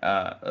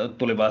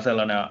 tuli vaan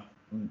sellainen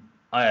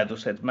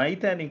ajatus, että mä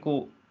itse niin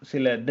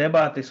sille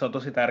debatissa on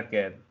tosi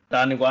tärkeää,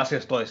 tämä on niin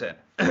asiasta toiseen.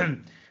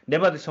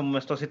 Debatissa on mun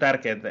mielestä tosi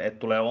tärkeää, että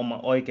tulee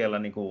oikealla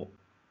niin kuin,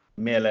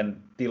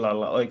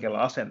 mielentilalla,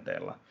 oikealla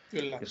asenteella.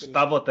 Jos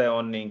tavoite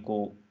on niin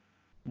kuin,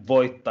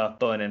 voittaa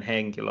toinen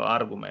henkilö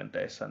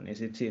argumenteissa,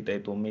 niin siitä ei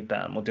tule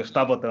mitään. Mutta jos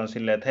tavoite on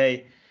silleen, että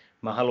hei,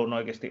 mä haluan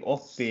oikeasti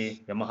oppia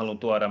ja mä haluan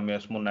tuoda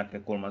myös mun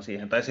näkökulman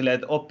siihen. Tai silleen,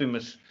 että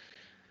oppimus,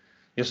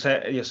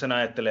 jos sen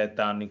ajattelee, että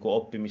tämä on niin kuin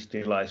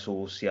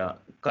oppimistilaisuus ja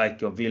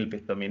kaikki on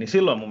vilpittömiä, niin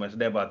silloin mun mielestä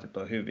debatit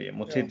on hyviä.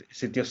 Mutta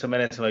sit jos se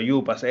menee sellainen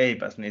juupas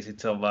eipäs, niin sit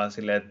se on vaan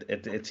silleen,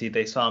 että siitä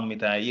ei saa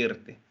mitään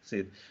irti.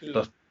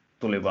 Tuosta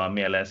tuli vaan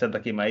mieleen. Sen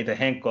takia mä itse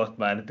henkkoht,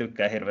 mä en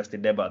tykkää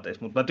hirveästi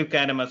debateista, mutta mä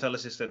tykkään enemmän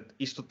sellaisista, että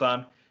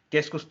istutaan,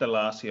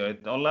 keskustellaan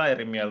asioita, ollaan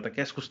eri mieltä,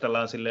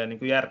 keskustellaan silleen niin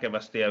kuin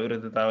järkevästi ja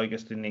yritetään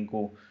oikeasti niin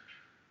kuin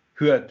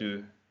hyötyä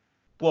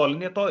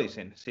puolin ja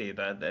toisin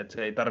siitä, että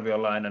se ei tarvitse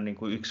olla aina niin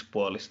kuin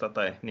yksipuolista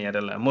tai niin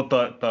edelleen,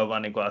 mutta toi on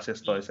vaan niin kuin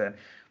asiasta toiseen.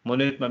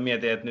 Mutta nyt mä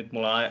mietin, että nyt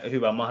mulla on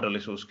hyvä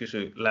mahdollisuus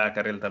kysyä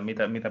lääkäriltä,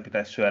 mitä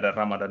pitäisi syödä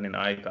Ramadanin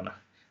aikana.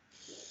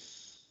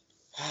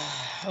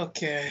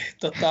 Okei,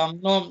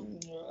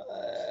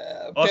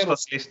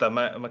 ostoslista,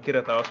 mä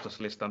kirjoitan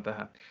ostoslistan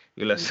tähän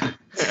ylös.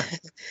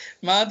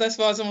 Mä antaisin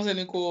vaan semmoisen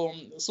niin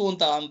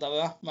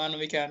suuntaantavaa. Mä en ole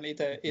mikään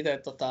itse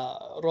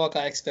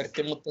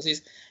ruokaekspertti, mutta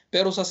siis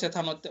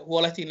perusasiathan on, että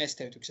huolehtii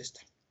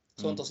nesteytyksestä.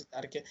 Se on tosi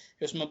tärkeä.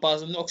 Jos mä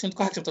pääsen, onko se nyt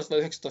 18 vai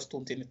 19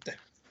 tuntia nyt?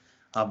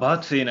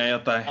 About siinä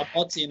jotain.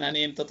 About siinä,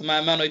 niin mä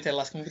en ole itse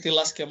laskenut. Mä piti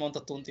laskea monta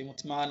tuntia,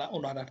 mutta mä aina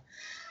unohdan.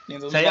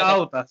 Niin, se ei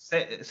auta.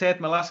 Se,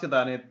 että me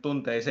lasketaan niitä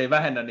tunteja, se ei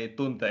vähennä niitä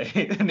tunteja.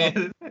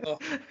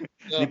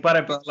 Niin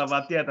parempi olla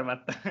vaan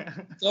tietämättä.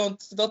 Se on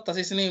totta.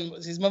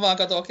 Siis mä vaan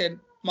katson,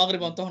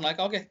 Maghrib on tohon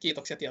aikaan,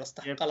 kiitoksia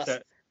tiedosta.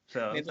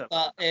 Se on.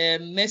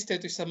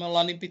 Nesteytyssä me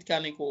ollaan niin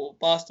pitkään niin kuin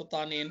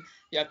paastotaan,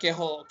 ja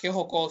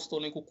keho koostuu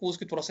niin kuin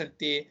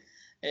 60%,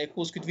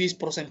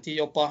 65%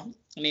 jopa,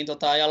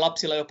 ja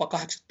lapsilla jopa 80%,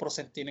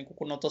 niin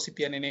kun on tosi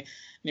pieni, niin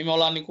me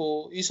ollaan, niin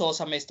kuin, iso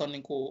osa meistä on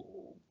niin kuin,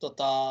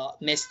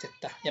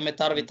 nestettä, ja me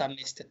tarvitaan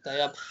nestettä,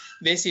 ja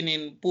vesi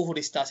niin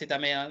puhdistaa sitä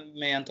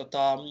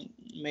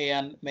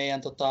meidän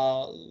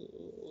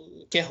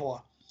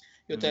kehoa,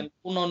 joten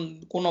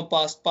kun on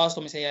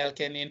paastomisen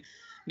jälkeen,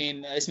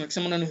 niin esimerkiksi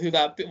semmoinen hyvä,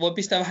 voi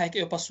pistää vähän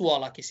jopa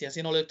suolakin siihen.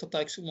 Siinä oli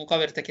yksi mun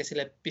kaveri tekee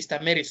sille pistää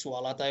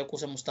merisuolaa tai joku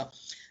semmoista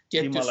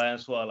tiettyä. Himalajan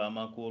suolaa,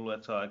 mä oon kuullut,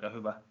 että se on aika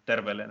hyvä,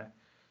 terveellinen.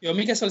 Joo,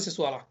 mikä se oli se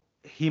suola?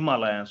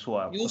 Himalajan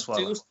suola. Just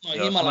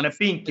semmoinen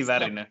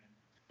pinkkivärinen.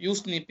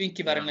 Just niin,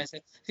 pinkkivärinen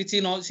se.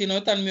 Sitten siinä on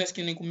jotain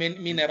myöskin niin kuin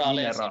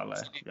mineraaleja.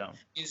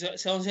 Niin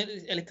se on se,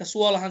 eli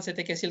suolahan se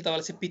tekee sillä tavalla,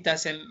 että se pitää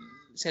sen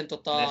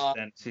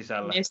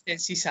nesteen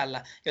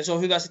sisällä. Ja se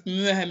on hyvä sitten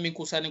myöhemmin,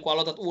 kun sä niin kun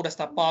aloitat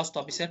uudestaan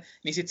paastoamisen,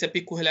 niin sitten se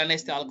pikkuhiljaa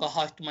neste alkaa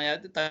haihtumaan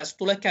tai se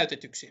tulee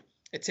käytetyksi,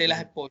 että se ei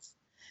lähde pois.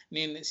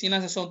 Niin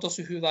sinänsä se on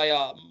tosi hyvä,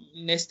 ja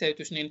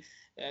nesteytys, niin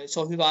se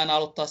on hyvä aina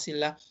aloittaa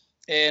sillä,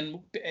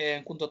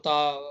 kun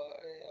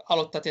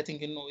aloittaa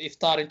tietenkin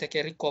iftaarin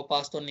tekee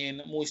rikkopaaston,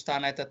 niin muistaa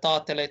näitä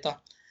taateleita.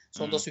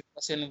 Se on tosi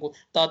hyvä. Se, niin kuin,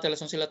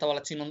 taateleissa on sillä tavalla,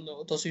 että siinä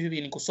on tosi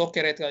hyviä niin kuin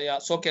sokereita, ja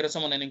sokeri on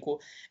semmoinen niin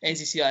kuin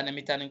ensisijainen,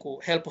 mitä niin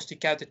kuin helposti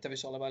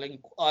käytettävissä oleva, eli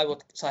niin kuin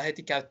aivot saa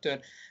heti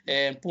käyttöön,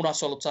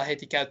 punasolut saa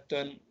heti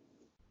käyttöön,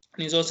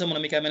 niin se on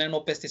semmoinen, mikä menee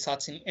nopeasti,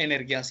 saat sen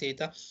energian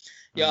siitä.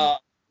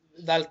 Ja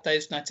välttää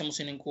just näitä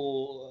semmoisia niin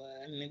kuin,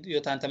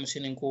 jotain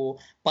tämmöisiä niin kuin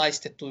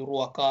paistettuja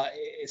ruokaa,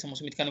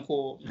 semmoisia, mitkä niin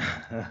kuin,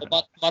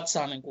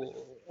 vatsaa niin kuin,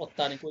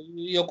 ottaa niin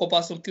kuin, joko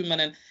paaston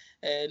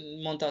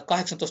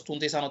 18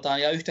 tuntia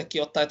sanotaan, ja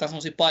yhtäkkiä ottaa jotain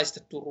semmoisia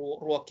paistettuja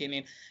ruokia,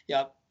 niin,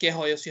 ja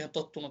keho, jos ihan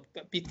tottunut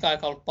pitkä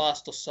aika ollut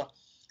paastossa,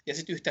 ja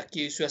sitten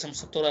yhtäkkiä syö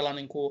semmoista todella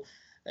niin kuin,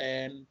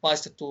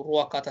 paistettua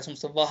ruokaa tai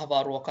semmoista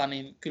vahvaa ruokaa,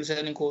 niin kyllä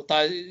se, niin kuin,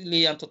 tai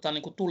liian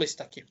niin kuin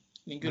tulistakin,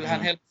 niin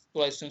kyllähän helposti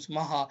tulee semmoista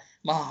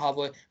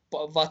mahahaavoja,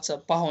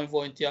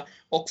 pahoinvointia,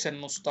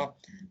 oksennusta,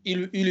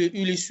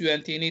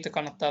 ylisyöntiä, niitä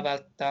kannattaa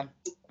välttää.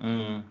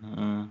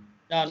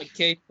 Ja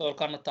keittoilla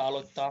kannattaa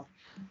aloittaa.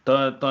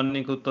 Tuo on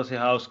niin kuin tosi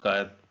hauskaa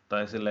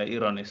tai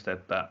ironista,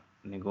 että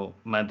niin kuin,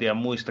 mä en tiedä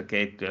muista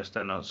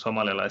keittiöistä, no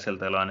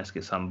somalilaiselta on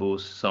ainakin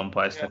sambuus, se on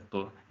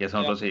paistettu ja se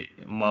on tosi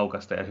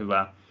maukasta ja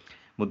hyvää.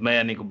 Mutta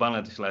meidän niin kuin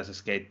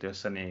bangladesilaisessa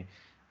keittiössä niin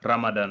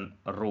Ramadan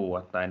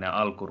ruuat tai ne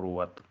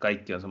alkuruuat,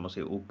 kaikki on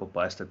semmoisia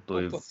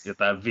uppopaistettuja,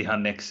 jotain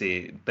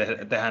vihanneksia,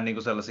 tehdään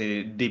niinku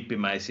sellaisia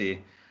dippimäisiä,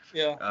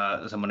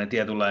 semmoinen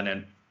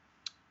tietynlainen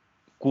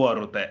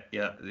kuorute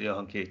ja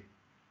johonkin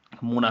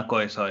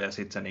munakoisoon ja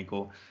sitten se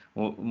niinku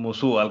mun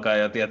suu alkaa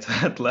jo, tiedätkö,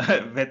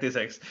 tulee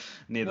vetiseksi.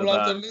 Niin,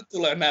 Mulla nyt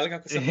tulee nälkä,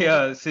 kun sä puhut.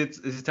 ja sit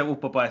sä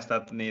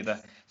uppopaistat niitä.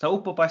 Sä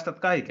uppopaistat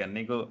kaiken.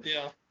 Niin kuin,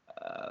 Joo.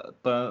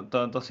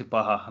 toi on tosi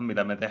paha,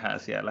 mitä me tehdään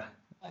siellä.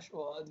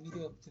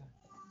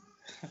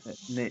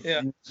 Niin,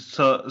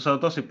 se on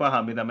tosi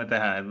paha, mitä me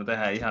tehdään, että me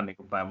tehdään ihan niin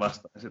kuin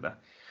päinvastoin sitä.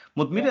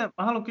 Mutta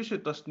mä haluan kysyä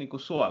tuosta niin kuin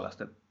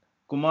suolasta.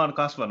 Kun mä oon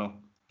kasvanut,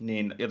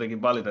 niin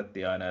jotenkin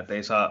valitettiin aina, että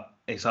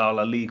ei saa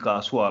olla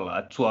liikaa suolaa,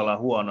 että suola on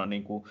huono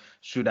niin kuin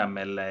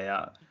sydämelle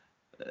ja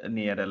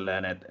niin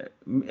edelleen. Et,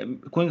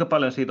 kuinka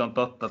paljon siitä on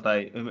totta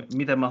tai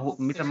miten mä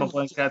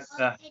voin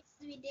käyttää?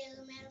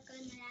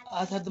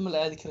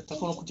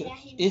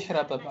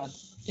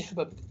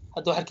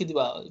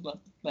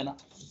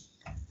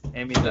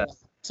 Ei mitään.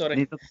 Sorry.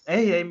 Niin,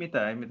 ei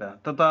mitään.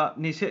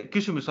 Niin se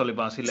kysymys oli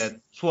vaan silleen,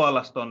 että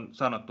suolasta on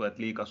sanottu,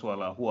 että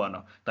liikasuola on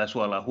huono tai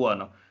suola on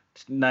huono.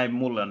 Näin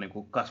mulle on niin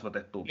kuin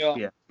kasvatettu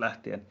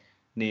lähtien.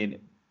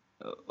 Niin,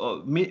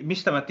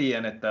 mistä mä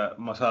tiedän, että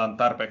mä saan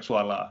tarpeeksi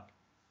suolaa?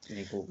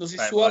 Niin kuin no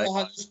siis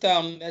suolahan just tää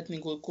on, että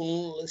niin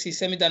kuin, siis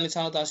se mitä nyt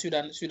sanotaan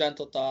sydän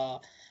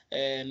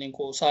niin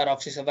kuin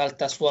sairauksissa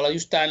välttää suolaa,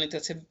 just tämä, että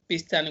se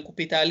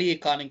pitää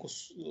liikaa niin kuin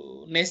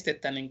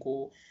nestettä niin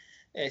kuin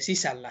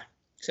sisällä.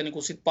 Se, niin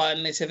kuin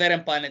se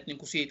verenpaineet niin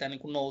kuin siitä niin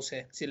kuin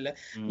nousee sille.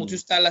 Mutta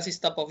just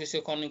tällaisissa tapauksissa,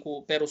 joka on niin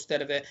kuin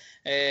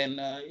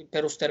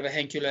perusterve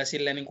henkilö ja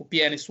sille niin kuin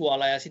pieni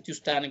suola ja sitten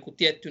just tämä niin kuin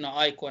tiettynä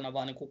aikoina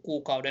vaan niin kuin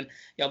kuukauden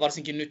ja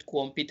varsinkin nyt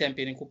kun on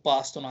pitempi niin kuin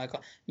paaston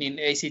aika, niin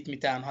ei siitä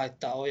mitään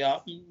haittaa ole.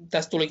 Ja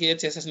tästä tulikin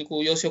itse asiassa, niin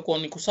kuin, jos joku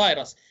on niin kuin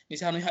sairas, niin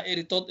sehän on ihan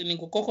niin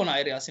kuin kokonaan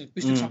eri asia.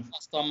 Pystyykö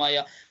paastoamaan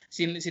ja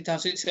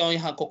sittenhän se on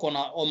ihan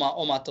kokonaan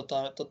oma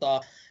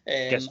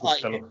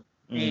keskustelu.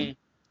 Aihe.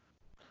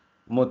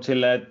 Mutta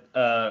silleen,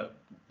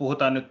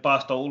 puhutaan nyt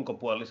paaston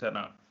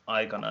ulkopuolisena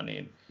aikana,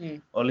 niin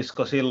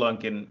olisiko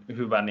silloinkin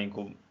hyvä, niin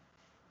kuin,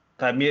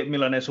 tai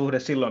millainen suhde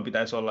silloin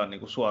pitäisi olla niin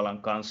kuin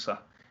suolan kanssa?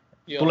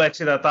 Joo. Tuleeko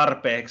sitä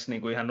tarpeeksi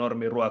niin kuin ihan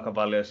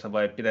normiruokavalioissa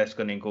vai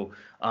pitäisikö niin kuin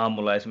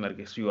aamulla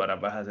esimerkiksi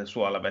juoda vähän sen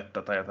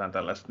suolavettä tai jotain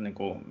tällaista? Niin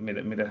kuin,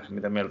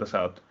 mitä mieltä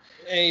sä oot?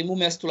 Ei, mun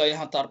mielestä tulee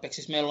ihan tarpeeksi.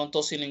 Siis meillä on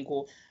tosi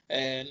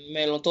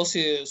meillä on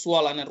tosi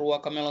suolainen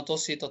ruoka, meillä on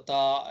tosi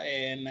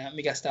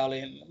mikä sitä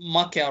oli,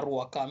 makea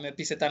ruokaa. Me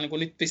pistetään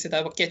nyt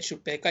pistetään jopa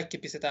ketchuppia, kaikki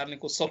pistetään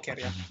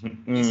sokeria.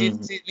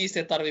 Niistä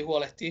ei tarvitse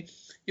huolehtia.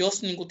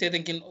 Jos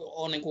tietenkin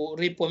on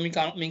riippuen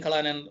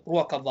minkälainen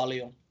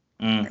ruokavalio.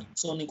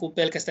 Se on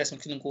pelkästään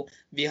esimerkiksi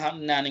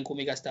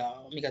mikä tämä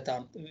on,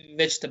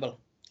 vegetable.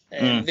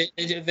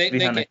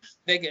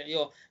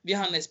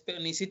 Vihannes,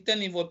 niin sitten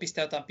niin voi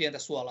pistää jotain pientä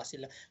suolaa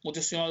sille. Mutta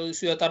jos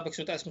syö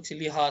tarpeeksi esimerkiksi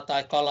lihaa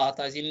tai kalaa,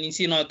 niin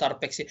siinä on jo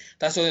tarpeeksi,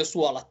 tai se on jo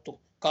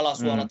suolattu, kala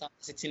suolataan,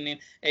 niin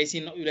ei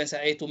siinä yleensä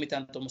ei tule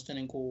mitään tuommoista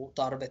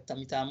tarvetta,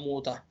 mitään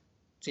muuta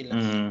sillä.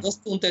 Jos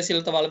tuntee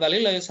sillä tavalla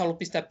välillä, jos haluaa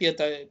pistää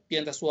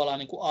pientä suolaa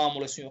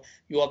aamulla, jos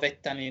juo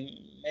vettä, niin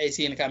ei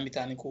siinäkään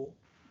mitään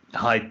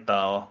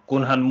haittaa ole,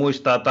 kunhan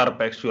muistaa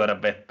tarpeeksi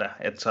syödä vettä,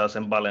 että saa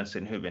sen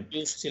balanssin hyvin.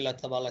 Just sillä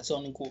tavalla, että se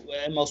on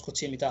en mä usko, että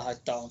siinä mitään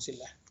haittaa on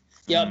sillä.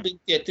 Ja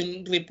tietty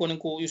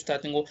riippuu just tämä,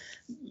 että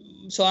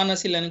se on aina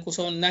silleen,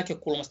 se on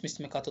näkökulmasta,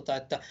 mistä me katsotaan,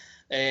 että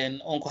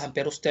onko hän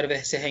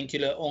perusterve se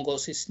henkilö, onko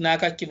siis nämä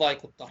kaikki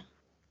vaikuttaa.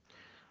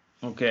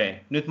 Okei.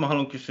 Nyt mä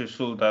haluan kysyä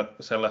sulta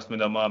sellaista,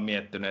 mitä mä oon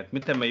miettinyt, että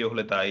miten me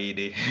juhlitaan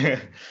Iidiä?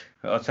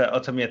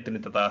 Ootko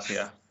miettinyt tätä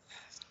asiaa?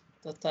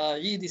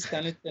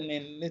 Iidistä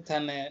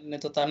nythän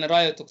ne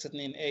rajoitukset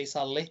niin ei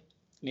salli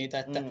niitä,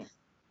 että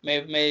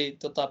me ei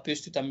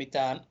pystytä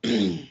mitään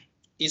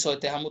isoja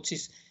tehdä, mutta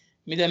siis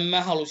miten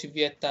mä haluaisin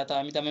viettää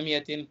tai mitä mä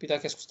mietin, pitää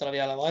keskustella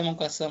vielä vaimon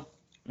kanssa,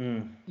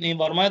 niin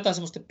varmaan jotain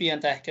semmoista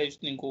pientä ehkä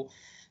just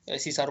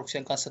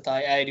sisaruksien kanssa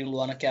tai äidin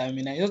luona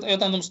käyminen, jotain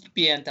tämmöistä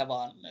pientä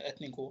vaan,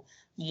 että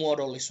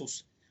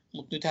muodollisuus,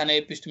 mutta nythän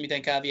ei pysty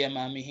mitenkään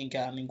viemään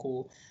mihinkään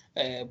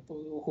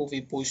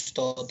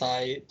huvipuistoa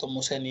tai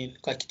tommoseen, niin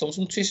kaikki tommoset,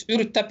 mutta siis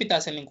yrittää pitää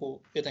sen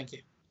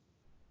jotenkin.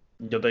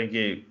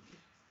 Jotenkin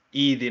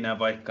iidinä,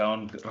 vaikka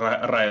on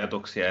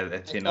rajoituksia.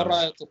 On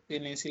rajoituksia,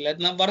 niin silleen,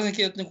 että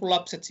varsinkin että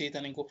lapset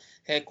siitä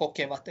he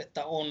kokevat,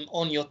 että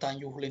on jotain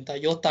juhlintaa,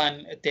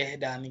 jotain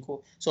tehdään,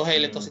 se on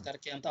heille tosi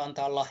tärkeää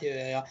antaa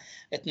lahjoja ja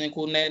että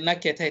ne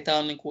näkee, että hei, tämä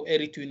on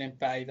erityinen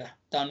päivä,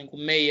 tämä on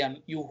meidän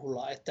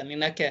juhla, että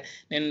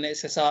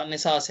ne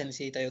saa sen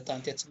siitä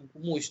jotain, tietysti,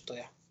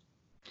 muistoja.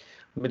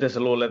 Miten sä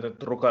luulet,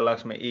 että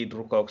rukoillaanko me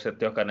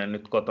Eid-rukoukset jokainen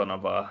nyt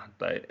kotona vaan,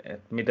 tai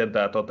että miten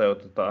tämä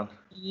toteutetaan?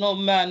 No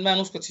mä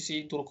en usko, että siis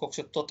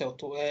Eid-rukoukset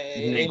toteutuu.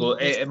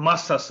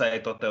 Massassa ei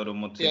toteudu,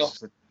 mutta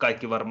siis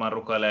kaikki varmaan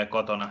rukoilee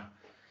kotona.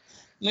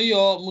 No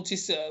joo, mutta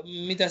siis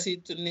mitä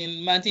siitä,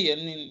 niin mä en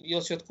tiedä, niin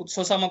jos se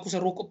on sama kuin se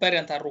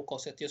perjantain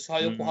rukous, että jos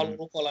joku haluaa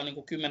rukoilla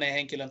 10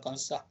 henkilön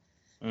kanssa,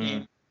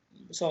 niin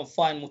se on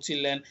fine, mutta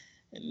silleen,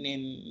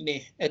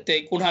 niin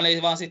ettei, kunhan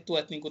ei vaan sitten tule,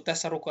 että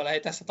tässä rukoillaan, ei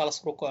tässä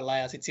talossa rukoillaan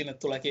ja sitten sinne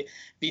tuleekin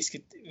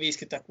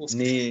 50 ja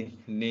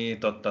 60. Niin,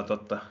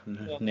 totta.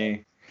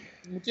 Niin.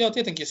 Mutta joo,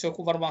 tietenkin, jos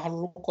joku varmaan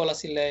haluaa rukoilla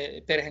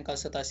silleen perheen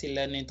kanssa tai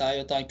silleen, niin, tai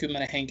jotain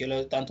 10 henkilöä,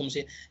 jotain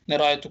tuommoisia ne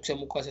rajoituksen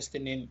mukaisesti,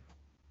 niin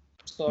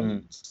So,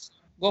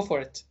 go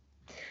for it.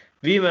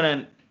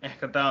 Viimeinen,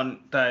 ehkä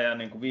tämä ja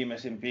niin kuin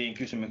viimeisimpiin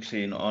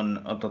kysymyksiin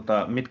on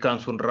mitkä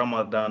on sun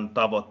Ramadan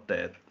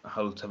tavoitteet?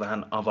 Haluatko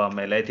vähän avaa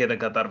meille? Ei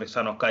tietenkään tarvitse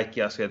sanoa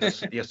kaikki asiat,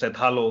 jos et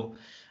halua.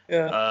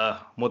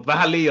 Mutta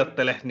vähän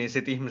liioittele, niin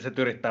sitten ihmiset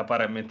yrittää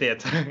paremmin,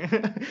 tiedätkö?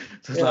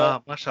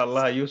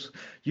 Mashallah,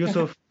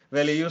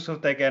 veli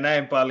Jusuf tekee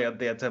näin paljon,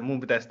 tiedätkö? Mun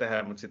pitäisi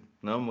tehdä,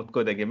 mutta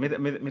kuitenkin.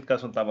 Mitkä on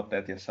sun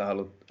tavoitteet, jos sä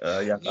haluat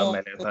jakaa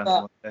meille jotain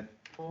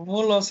tavoitteita?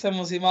 Mulla on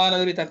semmosia, mä aina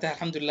yritän tehdä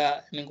alhamdulillah,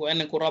 niin kuin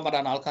ennen kuin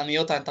Ramadan alkaa, niin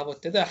jotain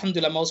tavoitteita.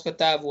 Alhamdulillah, mä uskon,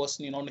 että tämä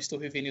vuosi niin onnistui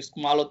hyvin, just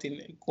kun mä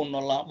aloitin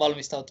kunnolla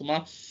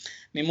valmistautumaan.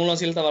 Niin mulla on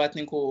sillä tavalla, että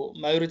niin kuin,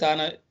 mä yritän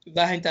aina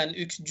vähintään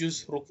 1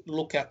 juz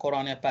lukea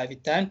Korania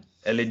päivittäin.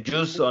 Eli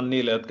juz on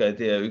niille, jotka ei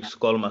tiedä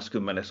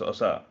 1/30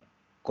 osa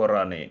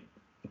Korania.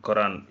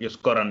 Jos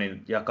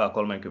Koranin jakaa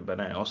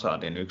 30 osaan,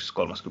 niin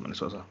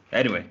 1/30 osa.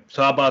 Anyway,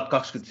 se on about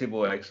 20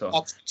 sivua, eikö se ole?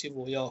 20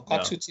 sivua, joo.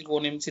 20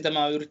 sivua, niin sitä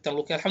mä yritän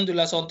lukea.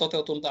 Alhamdulillah, se on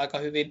toteutunut aika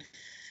hyvin.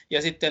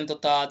 Ja sitten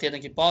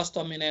tietenkin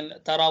paastoaminen,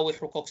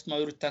 tarawih-rukoukset mä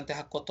yritän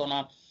tehdä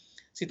kotona.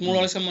 Sitten mulla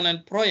oli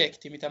semmoinen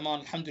projekti, mitä mä oon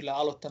alhamdulillah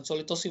aloittanut. Se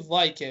oli tosi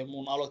vaikea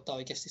mun aloittaa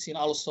oikeasti. Siinä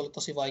alussa se oli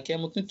tosi vaikea,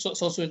 mutta nyt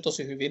se on sujunut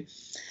tosi hyvin.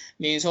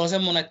 Niin se on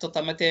semmoinen,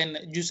 että mä teen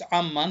juz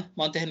amman.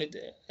 Mä oon tehnyt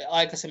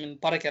aikaisemmin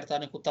pari kertaa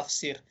niin kuin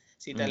tafsir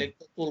siitä, eli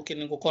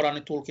niin kuin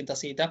Koranin tulkinta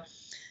siitä.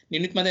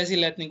 Niin nyt mä teen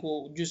silleen, että niin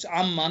kuin juz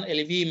amman,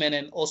 eli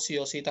viimeinen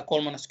osio siitä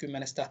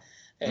 30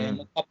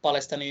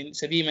 kappaleesta, niin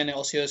se viimeinen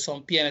osio, jossa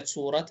on pienet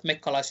suurat,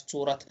 mekkalaiset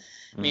suurat,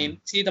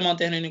 niin siitä mä oon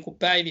tehnyt niin kuin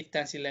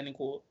päivittäin silleen niin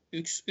kuin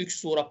yksi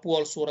suura,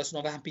 puoli suura, se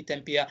on vähän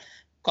pitempi ja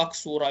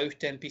 2 suuraa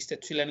yhteen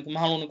pistetty. Silleen, niin kuin mä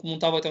haluan, niin kuin mun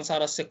tavoite on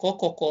saada se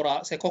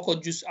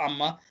koko juz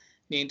amma,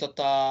 niin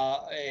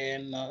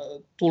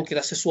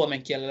tulkita se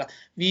suomen kielellä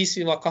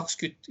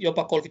 5-20,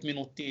 jopa 30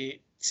 minuuttia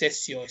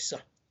sessioissa.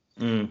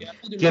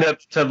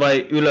 Kirjoitatko sä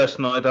vai ylös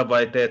noita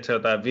vai teet sä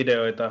jotain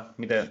videoita?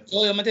 Miten?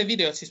 Joo, mä teen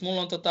videot. Siis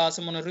mulla on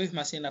semmoinen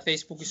ryhmä siinä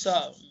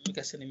Facebookissa,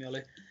 mikä se nimi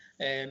oli?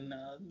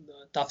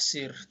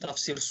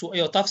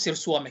 Tafsir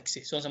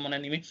suomeksi, se on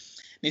semmoinen nimi.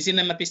 Niin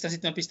sinne mä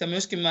pistän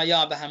myöskin, mä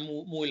jaan vähän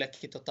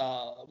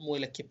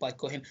muillekin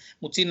paikkoihin,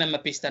 mutta sinne mä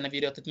pistän ne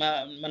videot, että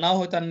mä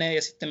nauhoitan ne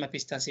ja sitten mä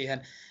pistän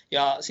siihen.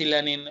 Ja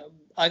silleen niin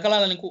aika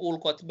lailla niin kuin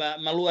ulkoa, että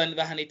mä luen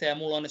vähän itse ja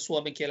mulla on ne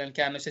suomen kielen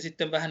käännös ja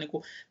sitten vähän niin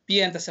kuin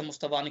pientä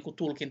semmoista vaan niin kuin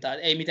tulkintaa,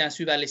 ei mitään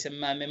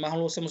syvällisemmää. Mä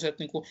haluan semmoisen,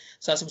 että niin kuin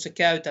saa semmoisen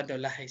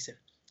käytännönläheisen.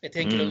 Että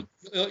henkilö,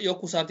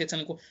 joku saa, että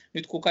niin kuin,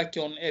 nyt kun kaikki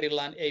on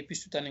erilainen, ei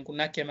pystytä niin kuin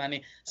näkemään,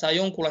 niin saa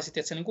jonkunlaista,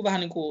 että niin kuin vähän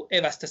niin kuin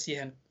evästä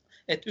siihen,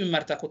 että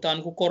ymmärtää, kun tämä on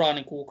niin kuin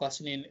Koranin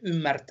kuukausi, niin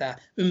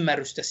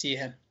ymmärrystä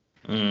siihen.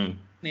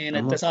 Niin,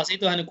 että saa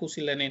siitä vähän niin kuin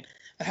silleen, niin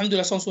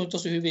alhamdulillah se on sujunut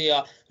tosi hyvin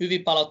ja hyviä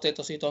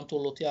palautteita siitä on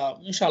tullut ja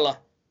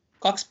inshallah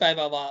 2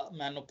 päivää vaan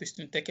mä en ole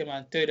pystynyt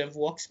tekemään töiden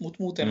vuoksi, mutta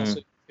muuten on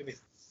sujunut hyvin.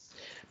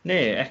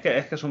 Niin,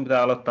 ehkä sun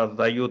pitää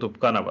aloittaa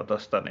YouTube-kanava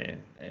tosta,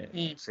 niin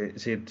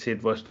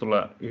siitä voisi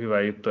tulla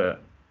hyvä juttu.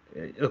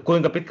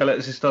 Kuinka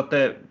pitkälle, siis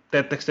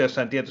teettekö te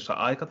jossain tietyssä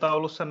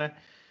aikataulussa ne,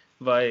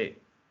 vai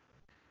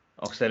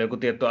onko teillä joku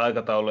tietty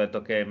aikataulu, että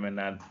okei,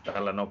 mennään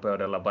tällä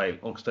nopeudella, vai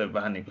onko se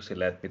vähän niin kuin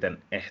silleen, että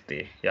miten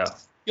ehtii?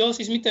 Joo,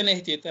 siis miten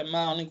ehtii, että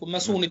mä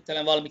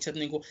suunnittelen valmiiksi, että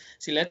niin kuin,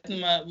 silleen, että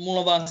mulla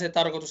on vaan se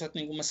tarkoitus, että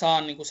niin kuin mä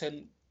saan niin kuin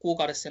sen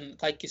kuukaudessa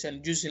kaikki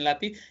sen juzin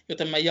läpi,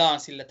 joten mä jaan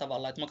sille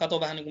tavalla, että mä katson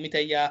vähän niin kuin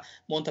miten jää,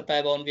 monta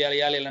päivää on vielä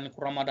jäljellä niin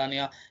kuin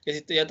Ramadania,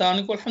 ja tämä on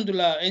niin kuin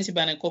alhamdulillah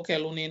ensimmäinen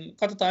kokeilu, niin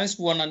katsotaan ensi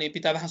vuonna, niin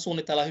pitää vähän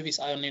suunnitella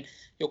hyvissä ajoin, niin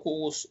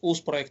joku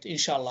uusi projekti,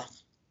 inshallah.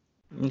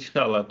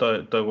 Inshallah,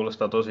 toi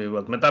kuulostaa tosi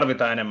hyvältä. Me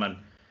tarvitaan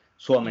enemmän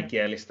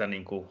suomenkielistä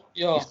niin kuin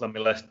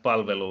islamilaista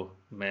palvelua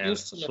meidän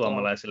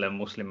suomalaisille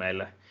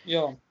muslimeille.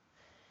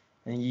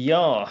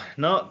 Joo,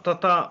 no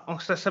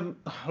onko tässä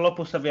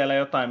lopussa vielä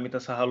jotain, mitä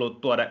sä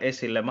haluat tuoda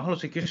esille? Mä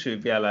haluaisin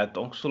kysyä vielä, että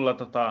onko sulla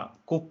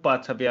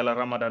kuppaat sä vielä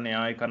Ramadanin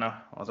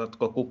aikana?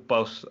 Otatko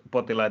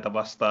kuppauspotilaita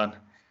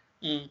vastaan?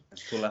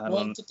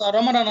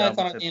 Ramadan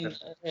aikana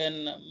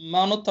niin mä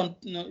oon ottanut,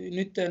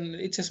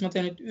 itse asiassa mä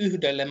tehnyt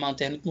yhdelle,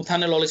 mutta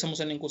hänellä oli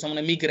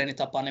semmoinen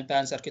migreenitapainen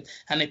päänsärky, että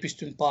hän ei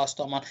pystynyt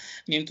paastoamaan.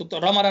 Niin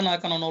Ramadan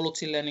aikana on ollut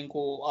silleen niin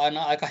kuin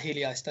aina aika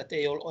hiljaista, että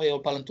ei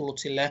ole paljon tullut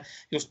silleen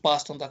just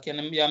paaston takia.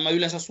 Ja mä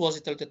yleensä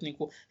suosittelen, että niin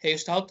kuin, hei,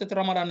 jos te haluatte, että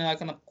Ramadanin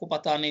aikana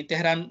kupataan, niin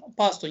tehdään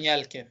paaston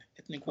jälkeen.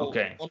 Että niin kuin,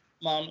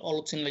 mä oon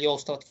ollut sinne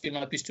joustava, että kyllä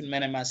mä pystyn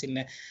menemään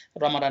sinne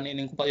Ramadaniin,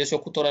 niin kuin, jos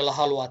joku todella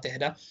haluaa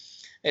tehdä.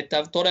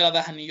 Että todella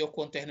vähän niin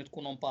joku on tehnyt,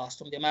 kun on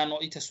paastunut. Ja mä en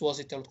ole itse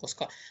suositellut,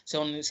 koska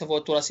se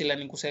voi tulla silleen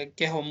niin kuin se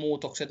kehon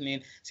muutokset,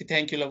 niin sitten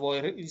henkilö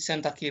voi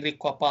sen takia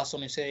rikkoa paaston,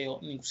 niin se ei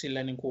ole niin kuin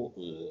silleen niin kuin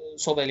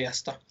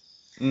soveliasta.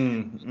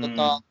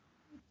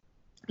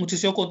 Mutta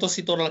jos joku on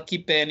todella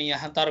kipeä niin ja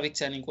hän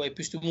tarvitsee, niin kuin ei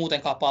pysty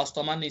muutenkaan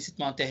paastoamaan, niin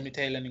sitten mä oon tehnyt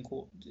heille niin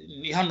kuin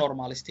ihan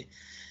normaalisti.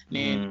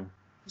 Niin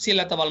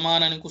sillä tavalla mä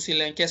aina niin kuin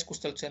silleen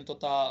keskustellut sen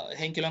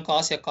henkilön kanssa,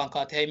 asiakkaan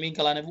kanssa, että hei,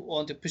 minkälainen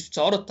on, pystyt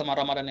sä odottamaan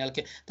Ramadan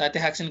jälkeen, tai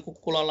tehdäänkö se, niin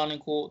kun ollaan niin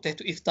kuin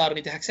tehty iftar,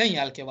 niin tehdäänkö sen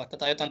jälkeen vaikka,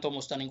 tai jotain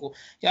tuommoista, niin kuin,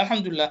 ja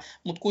alhamdulillah,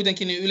 mutta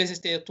kuitenkin niin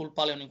yleisesti ei ole tullut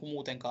paljon niin kuin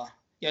muutenkaan.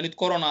 Ja nyt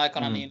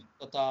korona-aikana niin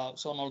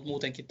se on ollut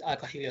muutenkin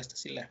aika hiljaista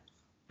silleen.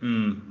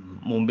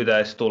 Mun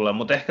pitäisi tulla,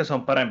 mutta ehkä se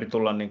on parempi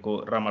tulla niin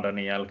kuin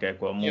Ramadanin jälkeen,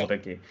 kun on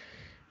muutenkin.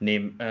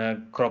 Niin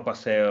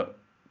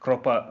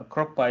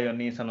kroppa ei ole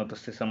niin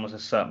sanotusti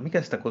semmoisessa,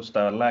 mikä sitä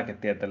kutsutaan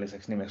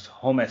lääketieteelliseksi nimeksi,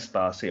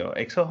 homestaasio.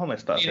 Eikö se ole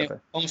homestaasio?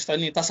 Onko sitä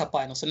niin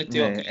tasapainossa? Nyt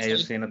ei ole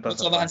siinä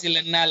tasapainossa. Se on vähän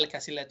silleen nälkä,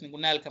 silleen, että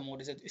niin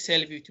nälkämoodi, se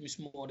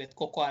selviytymismoodi, että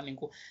koko ajan niin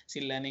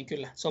silleen, niin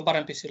kyllä, se on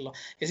parempi silloin.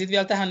 Ja sitten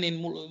vielä tähän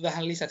niin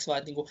vähän lisäksi vaan,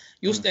 että niin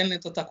just ennen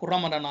kun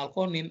Ramadan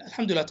alkoi, niin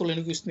alhamdulillah tuli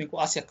niin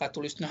asiakkaat,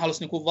 ne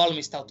halusi niin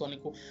valmistautua,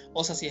 niin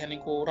osa siihen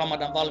niin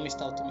Ramadan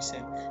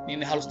valmistautumiseen, niin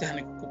ne halusi tehdä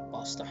niin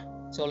kuppausta.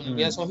 Se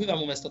oli, ja se on hyvä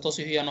mun mielestä,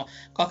 tosi hieno.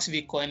 2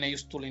 viikkoa ennen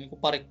just tuli, niin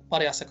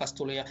pari asiakasta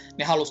tuli ja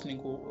ne halusi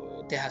niin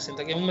tehdä sen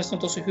takia. Mun mielestä on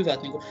tosi hyvä,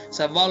 että niin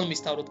sä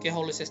valmistaudut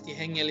kehollisesti,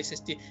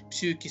 hengellisesti,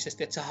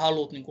 psyykkisesti, että sä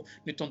haluat, niin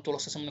nyt on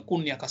tulossa semmoinen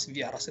kunniakas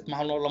vieras, että mä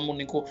haluan olla mun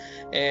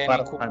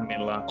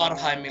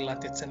parhaimmillaan.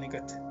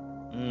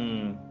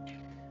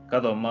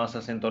 Kato, mä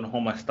osasin ton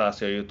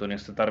homestaasio-jutun,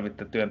 jos te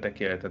tarvitte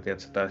työntekijöitä,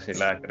 tiedätkö, täysin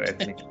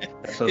lääkäreitä, niin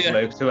tässä on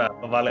sulle yksi hyvä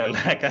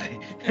valelääkäri.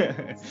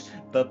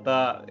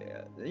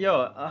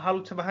 Joo,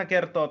 haluatko vähän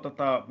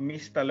kertoa,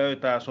 mistä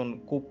löytää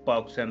sun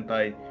kuppauksen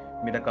tai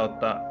mitä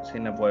kautta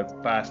sinne voi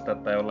päästä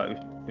tai olla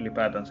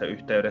ylipäätänsä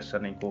yhteydessä?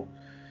 Niin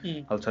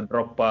haluatko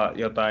droppaa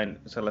jotain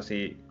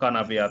sellaisia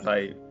kanavia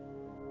tai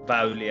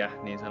väyliä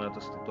niin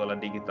sanotusti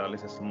tuolla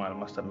digitaalisessa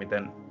maailmassa,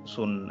 miten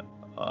sun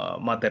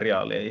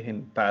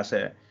materiaaleihin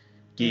pääsee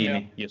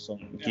kiinni, jos on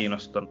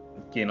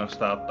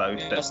kiinnostaa ottaa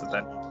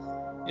yhteyttä?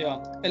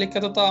 Joo, eli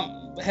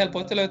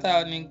helpointa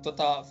löytää, niin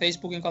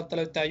Facebookin kautta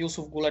löytää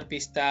Yusuf Guler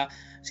pistää.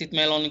 Sitten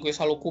meillä on, niin jos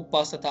haluaa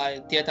kuppausta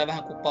tai tietää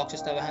vähän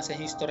kuppauksesta ja vähän sen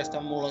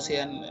historiasta, mulla on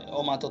siihen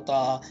oma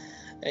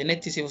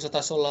nettisivussa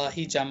taisi olla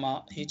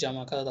hijama,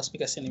 katsotaan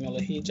mikä se nimi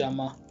oli,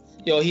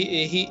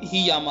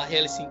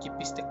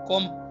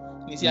 hijamahelsinki.com,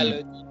 niin siellä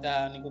löytyy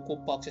tämä niin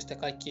kuppauksesta ja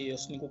kaikki,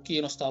 jos niin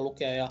kiinnostaa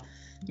lukea,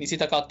 niin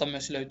sitä kautta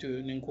myös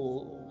löytyy niin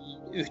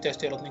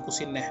yhteystiedot niin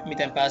sinne,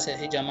 miten pääsee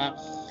hijamaan.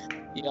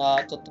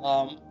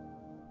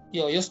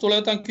 Ja jos tulee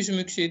jotain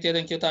kysymyksiä,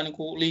 tietenkin jotain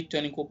niin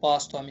liittyen niin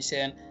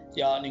paastoamiseen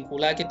ja niin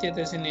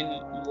lääketieteeseen, niin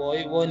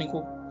voi niin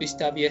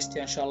pistää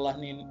viestiä inshallah,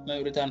 niin me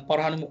yritetään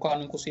parhaani mukaan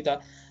niin sitä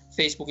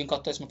Facebookin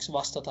kautta esimerkiksi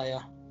vastata.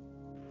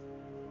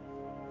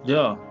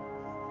 Joo.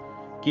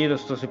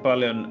 Kiitos tosi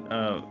paljon,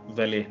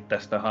 veli,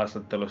 tästä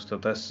haastattelusta.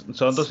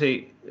 Se on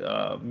tosi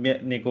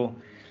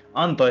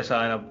antoisa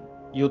aina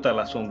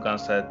jutella sun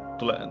kanssa,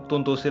 että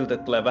tuntuu siltä,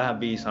 että tulee vähän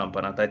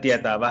viisaampana tai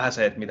tietää vähän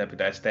se, että mitä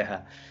pitäisi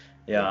tehdä.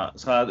 Ja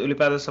saat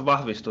ylipäätänsä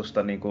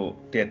vahvistusta niin kuin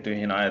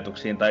tiettyihin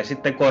ajatuksiin tai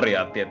sitten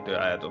korjaat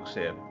tiettyjä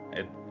ajatuksia.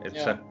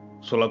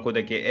 Sulla on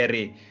kuitenkin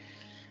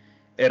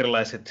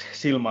erilaiset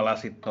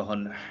silmälasit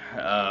tuohon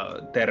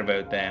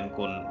terveyteen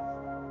kuin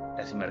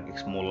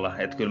esimerkiksi mulla.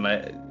 Että kyllä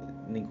mä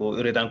niin kuin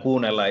yritän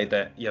kuunnella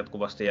itse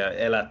jatkuvasti ja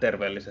elää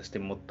terveellisesti,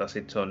 mutta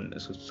sitten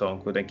se on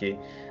kuitenkin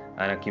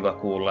aina kiva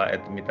kuulla,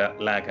 että mitä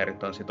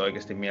lääkärit on sit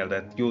oikeasti mieltä,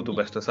 että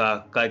YouTubesta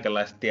saa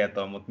kaikenlaista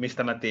tietoa, mutta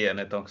mistä mä tiedän,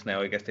 että onko ne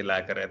oikeasti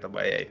lääkäreitä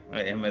vai ei.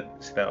 Eihän me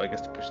sitä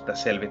oikeasti pystytä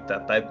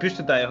selvittämään, tai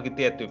pystytään johonkin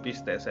tiettyyn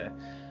pisteeseen,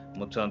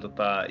 mutta se on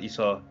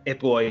iso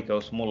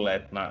etuoikeus mulle,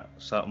 että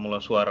mulla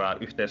on suoraan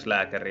yhteys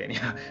lääkäriin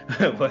ja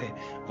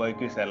voi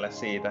kysellä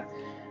siitä.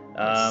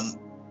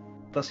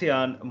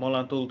 Tosiaan me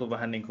ollaan tultu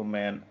vähän niin kuin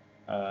meidän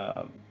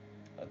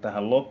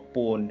tähän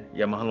loppuun,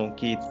 ja mä haluan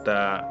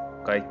kiittää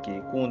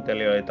kaikkia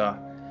kuuntelijoita,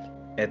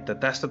 että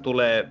tästä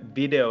tulee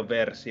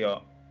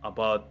videoversio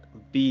about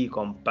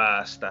viikon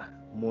päästä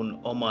mun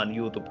oman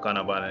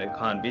YouTube-kanavaan, eli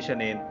Khan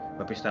Visioniin.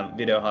 Mä pistän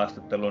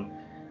videohaastattelun.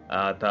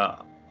 Tämä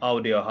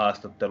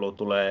audiohaastattelu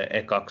tulee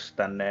ekaksi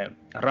tänne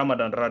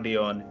Ramadan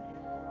radioon,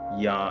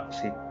 ja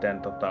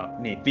sitten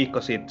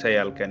viikko siitä sen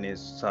jälkeen niin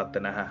saatte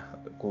nähdä,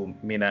 kun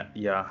minä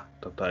ja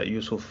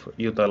Yusuf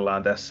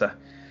jutellaan tässä.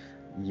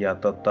 Ja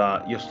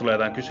jos tulee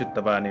jotain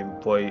kysyttävää, niin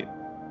voi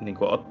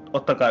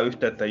ottakaa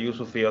yhteyttä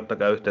Yusufiin,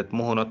 ottakaa yhteyttä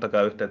muhun,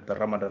 ottakaa yhteyttä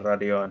Ramadan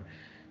radioon.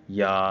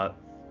 Ja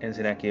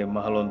ensinnäkin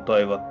mä haluan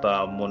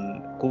toivottaa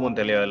mun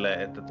kuuntelijoille,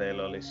 että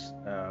teillä olisi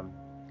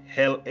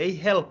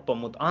ei helppo,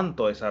 mutta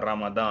antoisa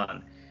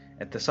Ramadan.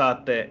 Että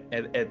saatte,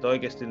 että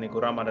oikeasti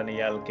Ramadanin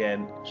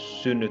jälkeen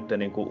synnytte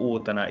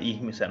uutena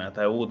ihmisenä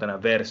tai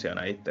uutena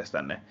versiona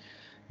itsestänne.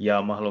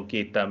 Ja mä haluan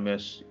kiittää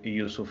myös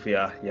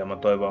Yusufia ja mä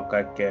toivon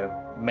kaikkea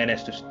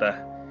menestystä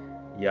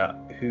ja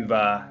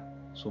hyvää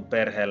sun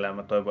perheelle. Ja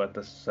mä toivon,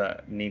 että sä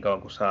niin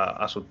kauan kun sä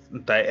asut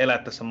tai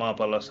elät tässä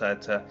maapallossa,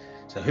 että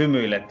sä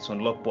hymyilet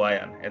sun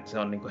loppuajan. Että se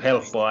on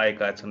helppoa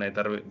aika, että sun ei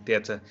tarvitse,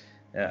 tiedätkö,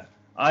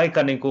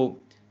 aika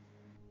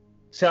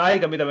se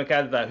aika, mitä me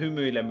käytetään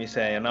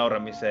hymyilemiseen ja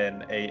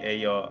nauramiseen,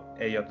 ei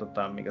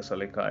ole mikä se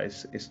olikaan,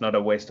 it's not a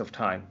waste of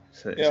time.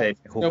 Se ei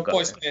hukkaa.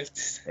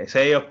 Se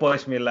ei ole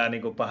pois millään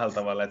pahalla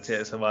tavalla,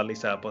 että se vaan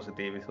lisää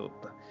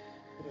positiivisuutta.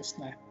 Just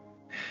näin.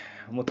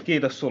 Mut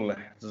kiitos sulle.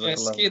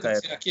 Yes,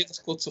 kiitos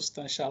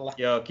kutsusta, inshallah.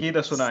 Joo,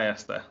 kiitos sun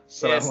ajasta.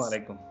 Salamu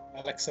alaikum.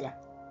 Aleksala.